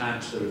shipping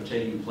attacks that are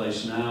taking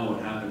place now,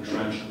 what happened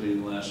tragically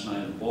last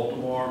night in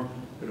Baltimore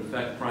could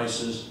affect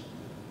prices.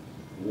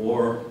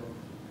 War,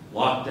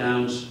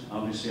 lockdowns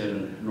obviously had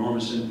an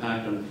enormous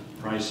impact on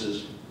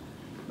prices.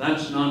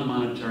 That's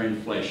non-monetary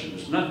inflation.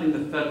 There's nothing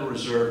the Federal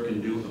Reserve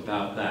can do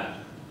about that.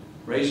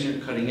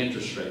 Raising or cutting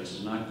interest rates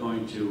is not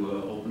going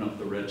to open up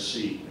the Red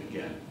Sea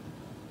again,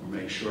 or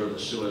make sure the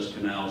Suez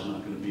Canal is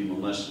not going to be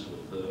molested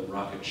with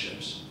rocket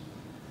ships.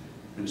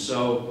 And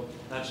so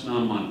that's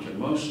non-monetary.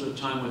 Most of the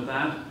time with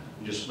that,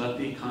 you just let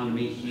the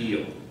economy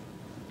heal.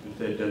 If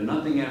they'd done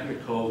nothing after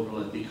COVID, or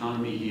let the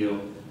economy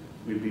heal,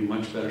 we'd be in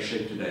much better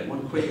shape today.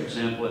 One quick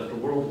example, after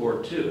World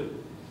War II,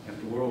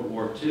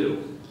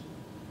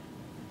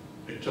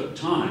 it took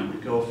time to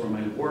go from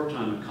a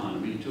wartime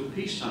economy to a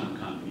peacetime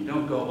economy. You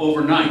don't go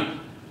overnight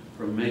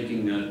from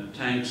making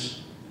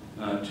tanks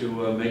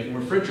to making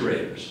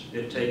refrigerators.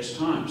 It takes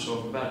time.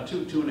 So for about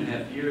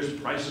 2.5 years,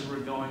 prices were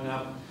going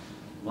up,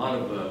 a lot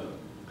of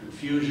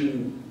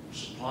confusion,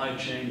 supply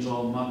chains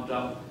all mucked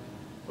up,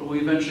 but we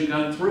eventually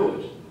got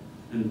through it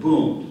and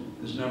boomed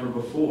as never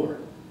before.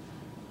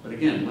 But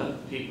again,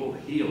 let people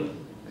heal it.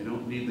 They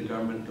don't need the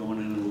government going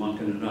in and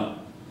mucking it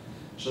up.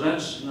 So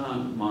that's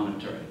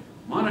non-monetary.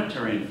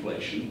 Monetary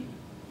inflation,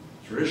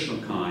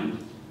 traditional kind,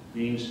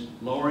 means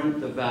lowering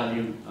the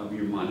value of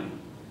your money,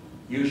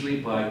 usually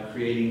by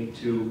creating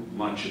too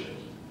much of it.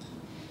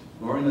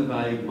 Lowering the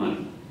value of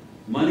money.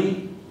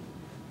 Money,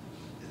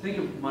 think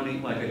of money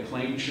like a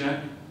claim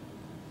check.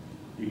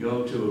 You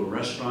go to a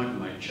restaurant, you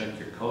might check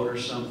your coat or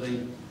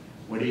something.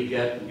 What do? You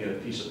get a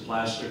piece of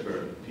plastic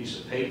or a piece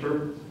of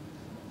paper.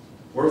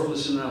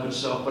 worthless in and of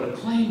itself, but a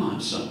claim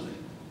on something.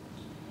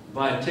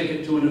 Buy a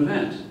ticket to an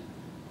event,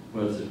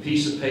 whether it's a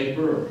piece of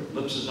paper or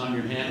ellipses on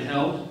your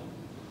handheld,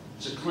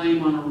 it's a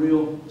claim on a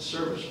real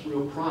service,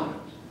 real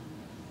product.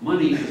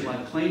 Money is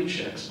like claim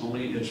checks,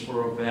 only it's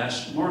for a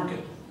vast market.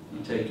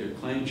 You take your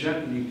claim check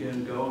and you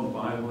can go and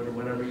buy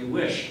whatever you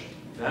wish.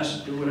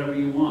 Invest, do whatever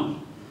you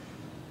want.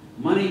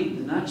 Money,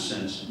 in that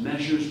sense,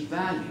 measures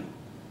value.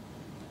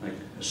 Like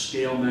a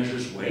scale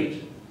measures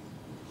weight,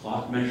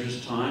 clock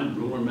measures time,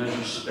 ruler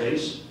measures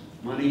space.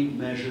 Money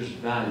measures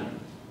value.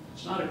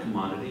 It's not a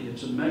commodity,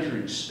 it's a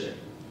measuring stick.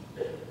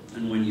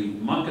 And when you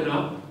muck it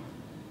up,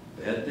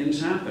 bad things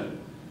happen.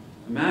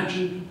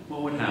 Imagine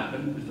what would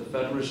happen if the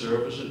Federal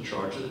Reserve was in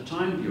charge of the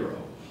Time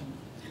Bureau.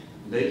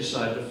 They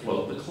decided to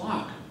float the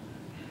clock.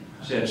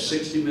 So you had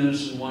 60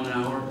 minutes in 1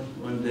 hour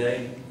one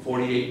day,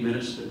 48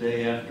 minutes the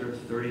day after,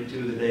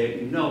 32 the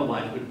day. You know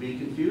life would be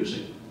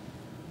confusing.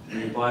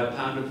 When you buy a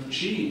pound of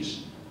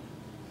cheese,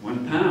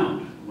 1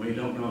 pound. Well, you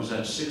don't know, is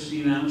that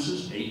 16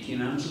 ounces,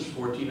 18 ounces,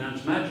 14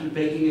 ounces? Imagine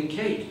baking a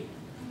cake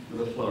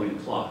with a floating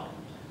clock.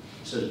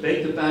 It says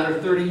bake the batter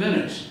 30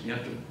 minutes. You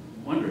have to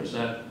wonder, is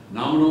that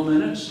nominal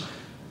minutes,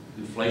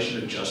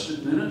 inflation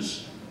adjusted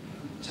minutes,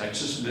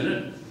 Texas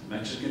minute,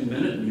 Mexican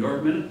minute, New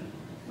York minute?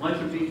 Life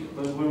would be,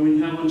 but when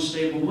you have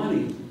unstable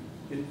money,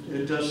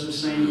 it does the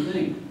same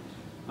thing.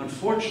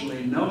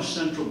 Unfortunately, no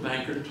central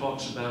banker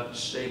talks about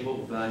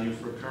stable value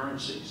for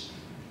currencies.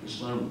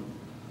 Just let them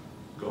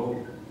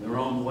go their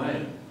own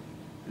way.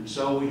 And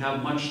so we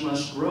have much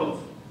less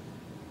growth.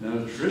 Now,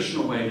 the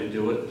traditional way to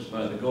do it is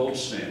by the gold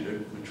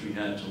standard, which we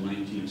had until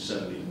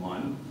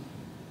 1971.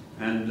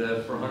 And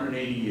for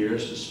 180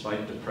 years,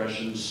 despite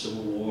depressions,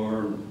 civil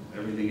war, and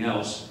everything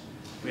else,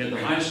 we had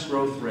the highest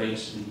growth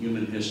rates in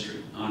human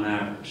history, on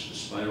average,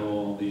 despite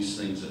all these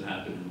things that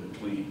happened in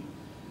between.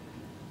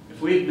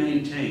 If we had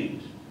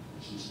maintained,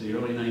 since the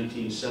early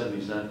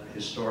 1970s, that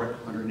historic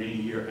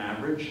 180-year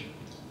average,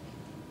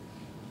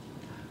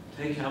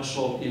 take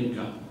household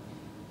income.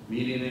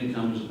 Median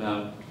income is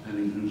about,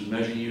 depending whose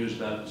measure you use,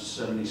 about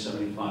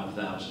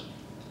 75,000.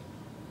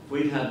 If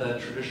we'd had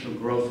that traditional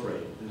growth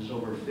rate, this is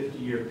over a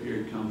 50-year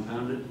period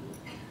compounded,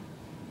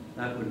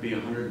 that would be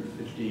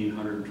 115,000,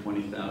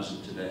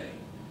 120,000 today.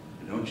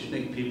 And don't you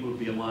think people would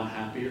be a lot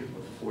happier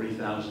with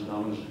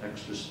 $40,000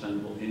 extra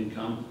spendable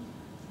income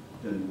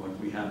than what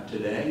we have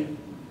today?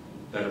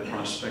 Better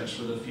prospects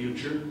for the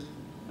future?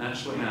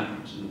 That's what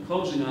happens. And in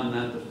closing on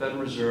that, the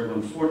Federal Reserve,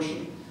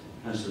 unfortunately,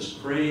 has this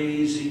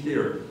crazy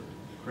theory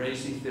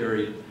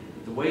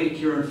that the way to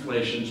cure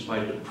inflation is by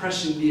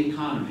depressing the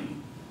economy.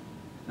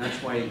 And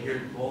that's why you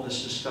hear all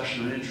this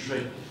discussion on interest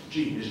rate.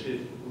 Gee,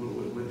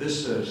 would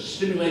this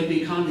stimulate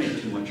the economy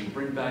too much and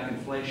bring back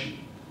inflation?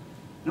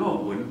 No,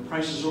 it wouldn't.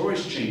 Prices are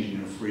always changing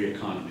in a free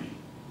economy.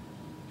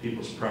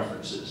 People's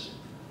preferences.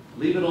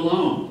 Leave it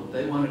alone. But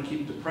they want to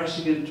keep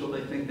depressing it until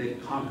they think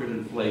they've conquered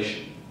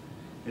inflation.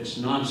 It's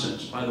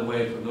nonsense. By the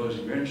way, for those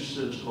of you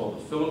interested, it's called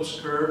the Phillips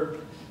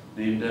curve,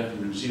 named after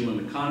a New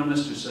Zealand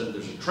economist who said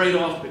there's a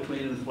trade-off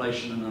between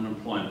inflation and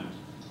unemployment.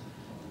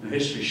 Now,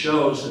 history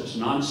shows it's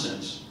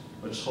nonsense,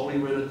 but it's holy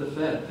writ at the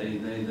Fed.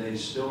 They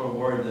still are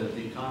worried that if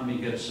the economy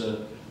gets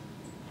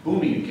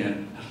booming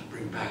again, that'll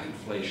bring back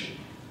inflation.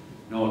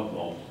 No, it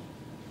won't.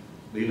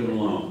 Leave it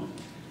alone.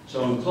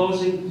 So in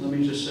closing, let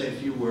me just say a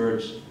few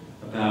words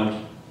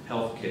about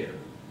health care.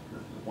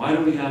 Why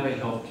do we have a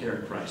health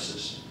care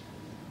crisis?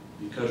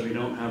 Because we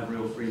don't have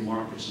real free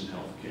markets in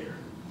health care.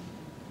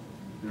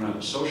 We don't have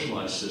a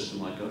socialized system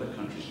like other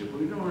countries do, but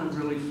we don't have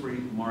really free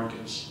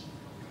markets.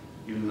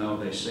 Even though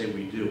they say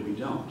we do, we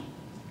don't.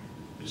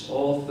 It's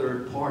all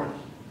third party,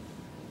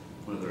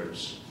 whether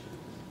it's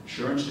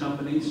insurance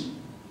companies,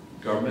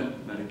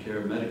 government,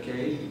 Medicare,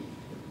 Medicaid,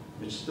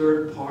 it's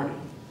third party.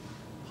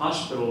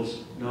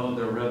 Hospitals know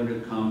their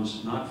revenue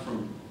comes not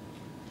from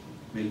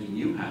making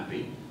you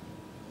happy,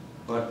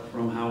 but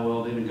from how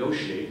well they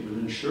negotiate with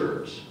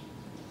insurers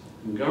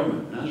and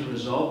government. And as a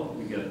result,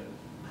 we get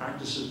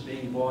practices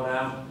being bought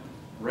out,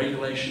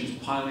 regulations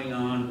piling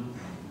on.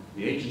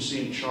 The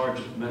agency in charge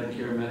of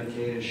Medicare and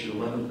Medicaid issue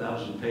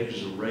 11,000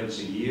 pages of regs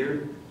a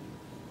year.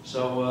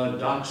 So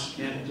docs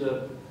can't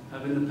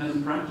have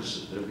independent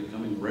practices. They're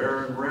becoming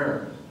rarer and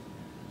rarer.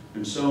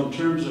 And so in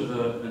terms of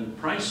and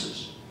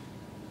prices,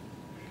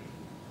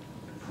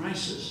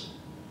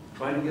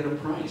 try to get a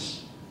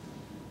price.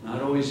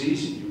 Not always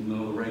easy, even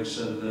though the reg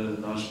said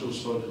the hospital's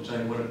supposed to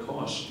tell you what it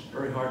costs.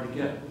 Very hard to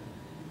get.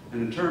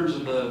 And in terms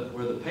of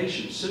where the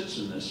patient sits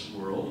in this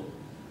world,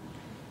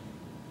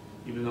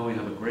 even though we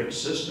have a great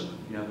system,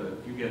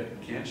 if you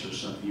get cancer or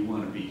something, you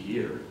want to be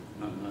here,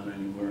 not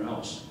anywhere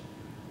else.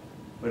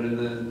 But in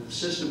the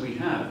system we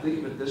have, think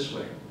of it this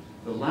way.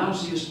 The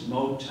lousiest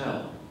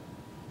motel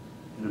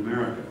in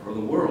America, or the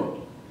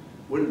world,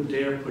 wouldn't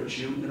dare put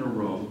you in a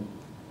room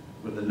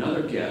with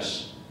another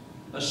guest,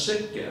 a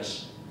sick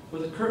guest,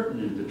 with a curtain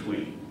in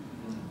between.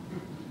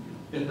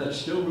 Yet that's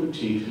still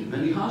routine in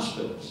many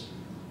hospitals.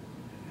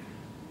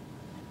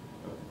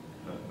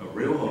 A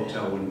real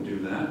hotel wouldn't do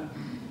that.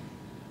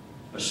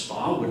 A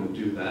spa wouldn't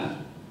do that.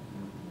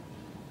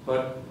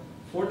 But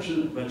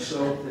Fortunate, but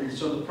so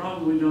the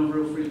problem we don't have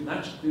real freedom,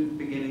 that's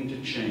beginning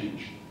to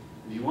change.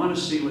 If you want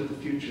to see what the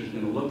future is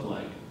going to look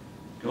like,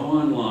 go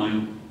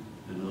online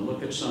and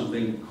look at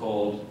something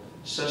called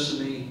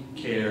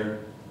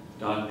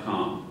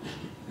sesamecare.com.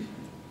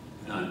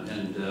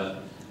 And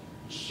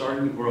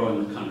starting to grow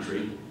in the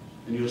country,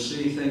 and you'll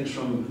see things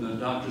from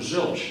Dr.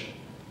 Zilch,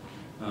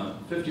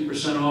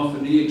 50% off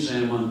a knee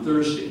exam on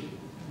Thursday,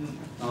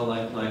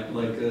 like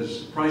a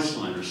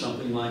Priceline or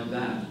something like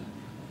that.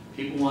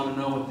 People want to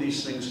know what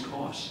these things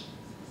cost.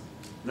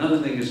 Another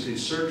thing is the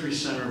Surgery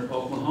Center of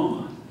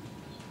Oklahoma.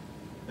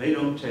 They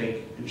don't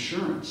take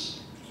insurance.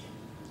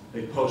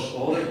 They post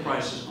all their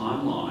prices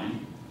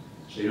online,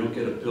 so you don't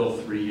get a bill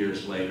 3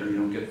 years later. You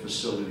don't get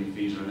facility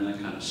fees or any of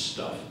that kind of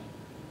stuff.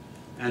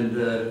 And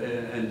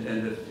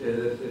if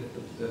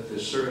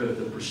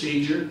the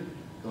procedure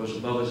goes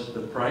above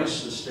the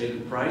price, the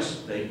stated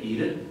price, they eat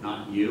it,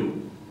 not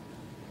you.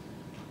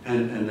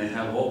 And they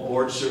have all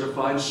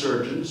board-certified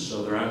surgeons,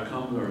 so their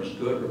outcomes are as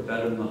good or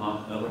better than the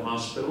other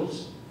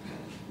hospitals.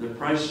 Their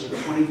prices are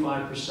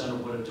 25%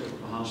 of what a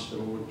typical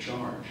hospital would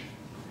charge.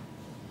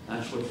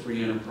 That's what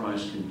free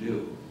enterprise can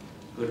do.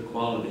 Good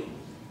quality,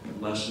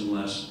 but less and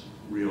less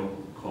real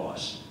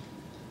cost.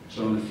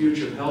 So in the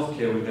future of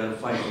healthcare, we've got to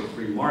fight for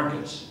free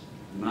markets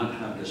and not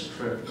have this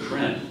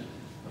trend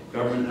of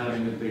government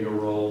having a bigger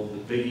role,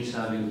 the biggies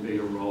having a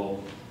bigger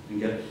role,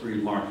 and get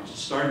free markets. It's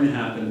starting to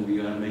happen.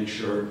 We've got to make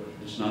sure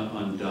it's not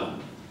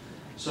undone.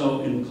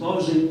 So in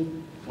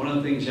closing, one of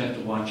the things you have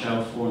to watch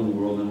out for in the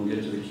world, and we'll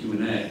get to the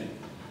Q&A.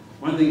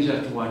 One of the things you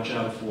have to watch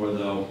out for,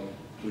 though,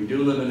 we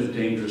do live in a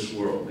dangerous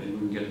world. Maybe we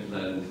can get to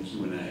that in the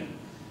Q&A.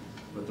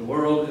 But the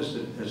world is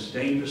as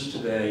dangerous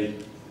today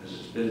as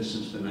it's been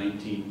since the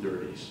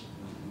 1930s.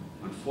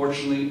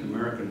 Unfortunately,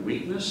 American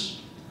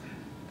weakness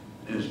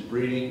is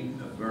breeding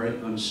a very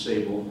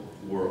unstable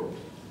world.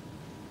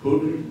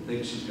 Putin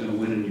thinks he's going to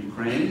win in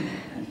Ukraine.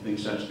 He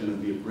thinks that's going to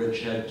be a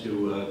bridgehead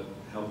to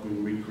help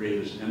him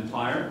recreate his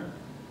empire.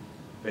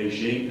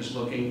 Beijing is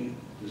looking,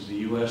 is the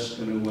U.S.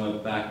 going to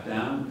back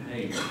down?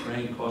 Hey,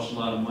 Ukraine costs a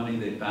lot of money,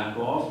 they back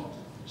off.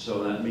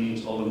 So that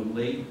means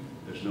ultimately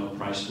there's no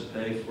price to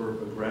pay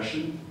for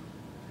aggression.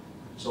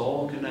 It's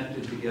all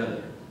connected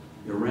together.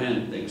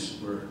 Iran thinks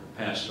we're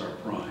past our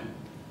prime.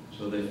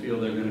 So they feel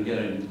they're going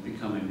to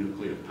become a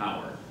nuclear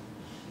power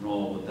and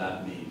all that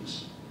that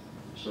means.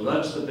 So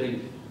that's the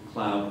big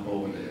cloud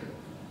over there.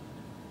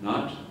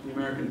 Not the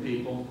American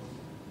people,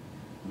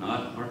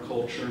 not our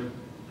culture,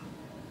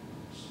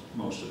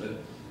 most of it,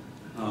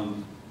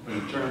 but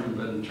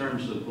in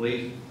terms of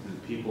belief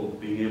and people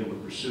being able to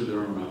pursue their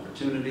own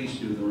opportunities,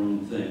 do their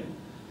own thing.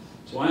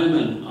 So I am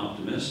an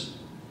optimist.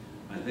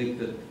 I think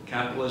that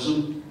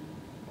capitalism,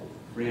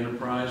 free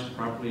enterprise,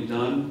 properly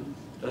done,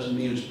 doesn't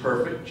mean it's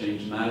perfect.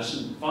 James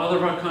Madison, father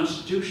of our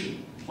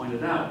Constitution,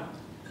 pointed out.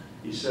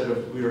 He said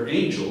if we were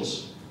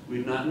angels,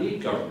 we'd not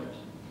need government.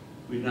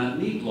 We'd not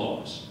need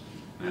laws.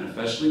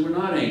 Manifestly, we're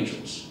not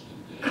angels.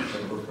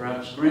 Except we're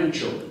perhaps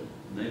grandchildren.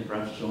 And they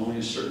perhaps are only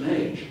a certain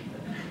age.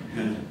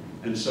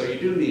 And so you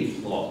do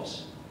need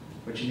laws.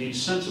 But you need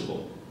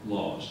sensible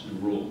laws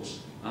and rules.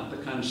 Not the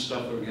kind of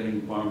stuff that we're getting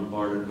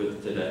bombarded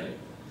with today.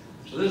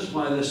 So this is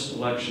why this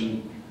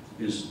election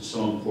is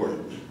so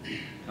important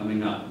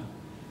coming up.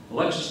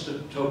 Alexis de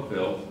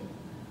Tocqueville,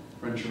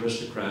 French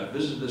aristocrat,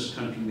 visited this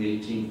country in the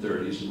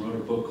 1830s and wrote a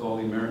book called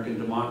The American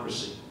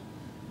Democracy.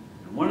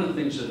 And one of the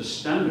things that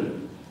astounded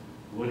him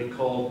was what he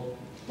called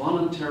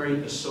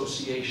voluntary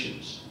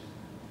associations.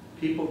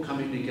 People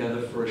coming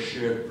together for a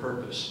shared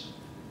purpose.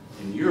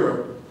 In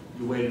Europe,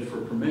 you waited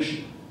for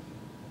permission.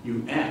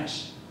 You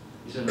asked.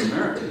 He said, in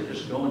America, you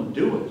just go and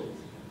do it.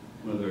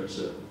 Whether it's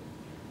a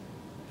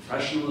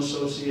professional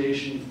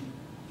association,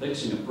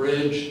 fixing a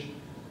bridge,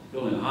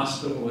 building a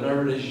hospital,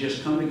 whatever it is, you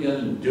just come together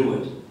and do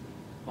it.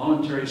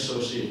 Voluntary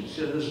association. He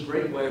said, this is a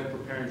great way of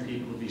preparing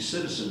people to be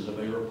citizens of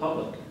a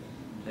republic.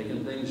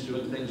 Taking things,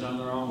 doing things on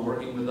their own,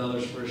 working with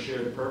others for a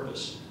shared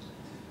purpose.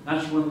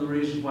 That's one of the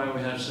reasons why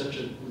we've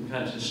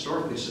had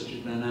historically such a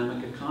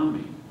dynamic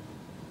economy.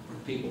 Where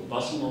people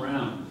bustle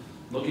around,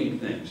 looking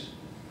at things,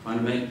 trying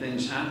to make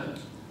things happen.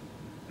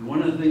 And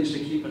one of the things to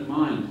keep in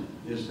mind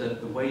is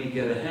that the way you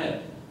get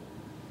ahead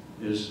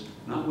is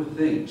not with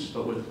things,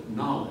 but with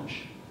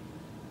knowledge.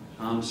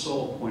 Tom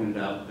Sowell pointed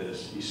out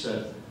this. He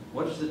said,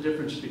 what's the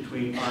difference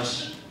between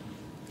us,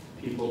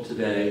 people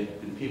today,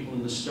 and people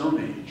in the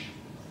Stone Age?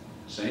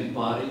 Same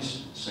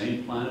bodies,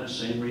 same planet,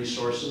 same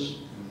resources.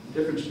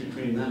 The difference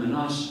between them and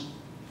us,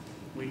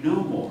 we know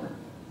more.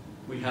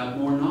 We have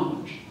more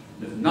knowledge.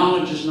 And if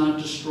knowledge is not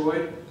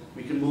destroyed,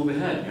 we can move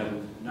ahead. You have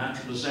a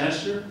natural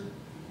disaster,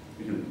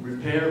 we can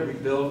repair,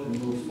 rebuild,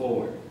 and move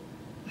forward.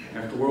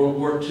 After World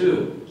War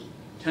II,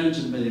 tens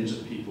of millions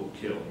of people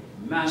killed,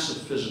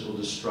 massive physical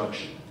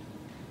destruction.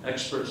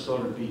 Experts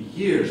thought it would be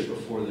years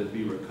before they'd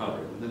be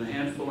recovered. Within a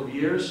handful of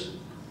years,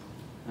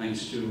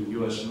 thanks to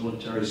U.S.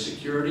 military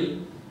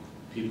security,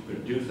 people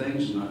could do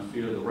things and not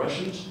fear the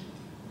Russians.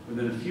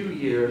 Within a few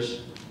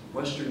years,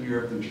 Western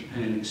Europe and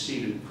Japan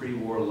exceeded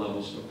pre-war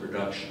levels of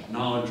production.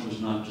 Knowledge was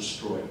not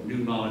destroyed. New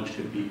knowledge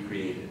could be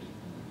created.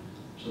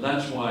 So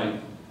that's why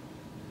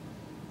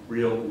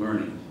real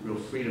learning, real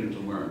freedom to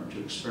learn, to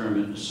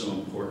experiment is so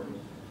important.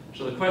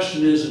 So the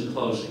question is, in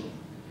closing,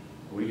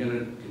 are we going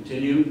to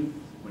continue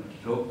what de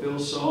Tocqueville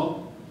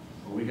saw?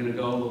 Or are we going to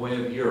go the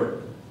way of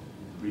Europe,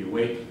 where you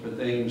wait for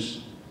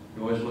things,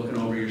 you're always looking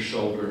over your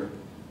shoulder,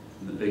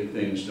 and the big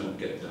things don't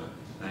get done?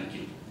 Thank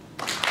you.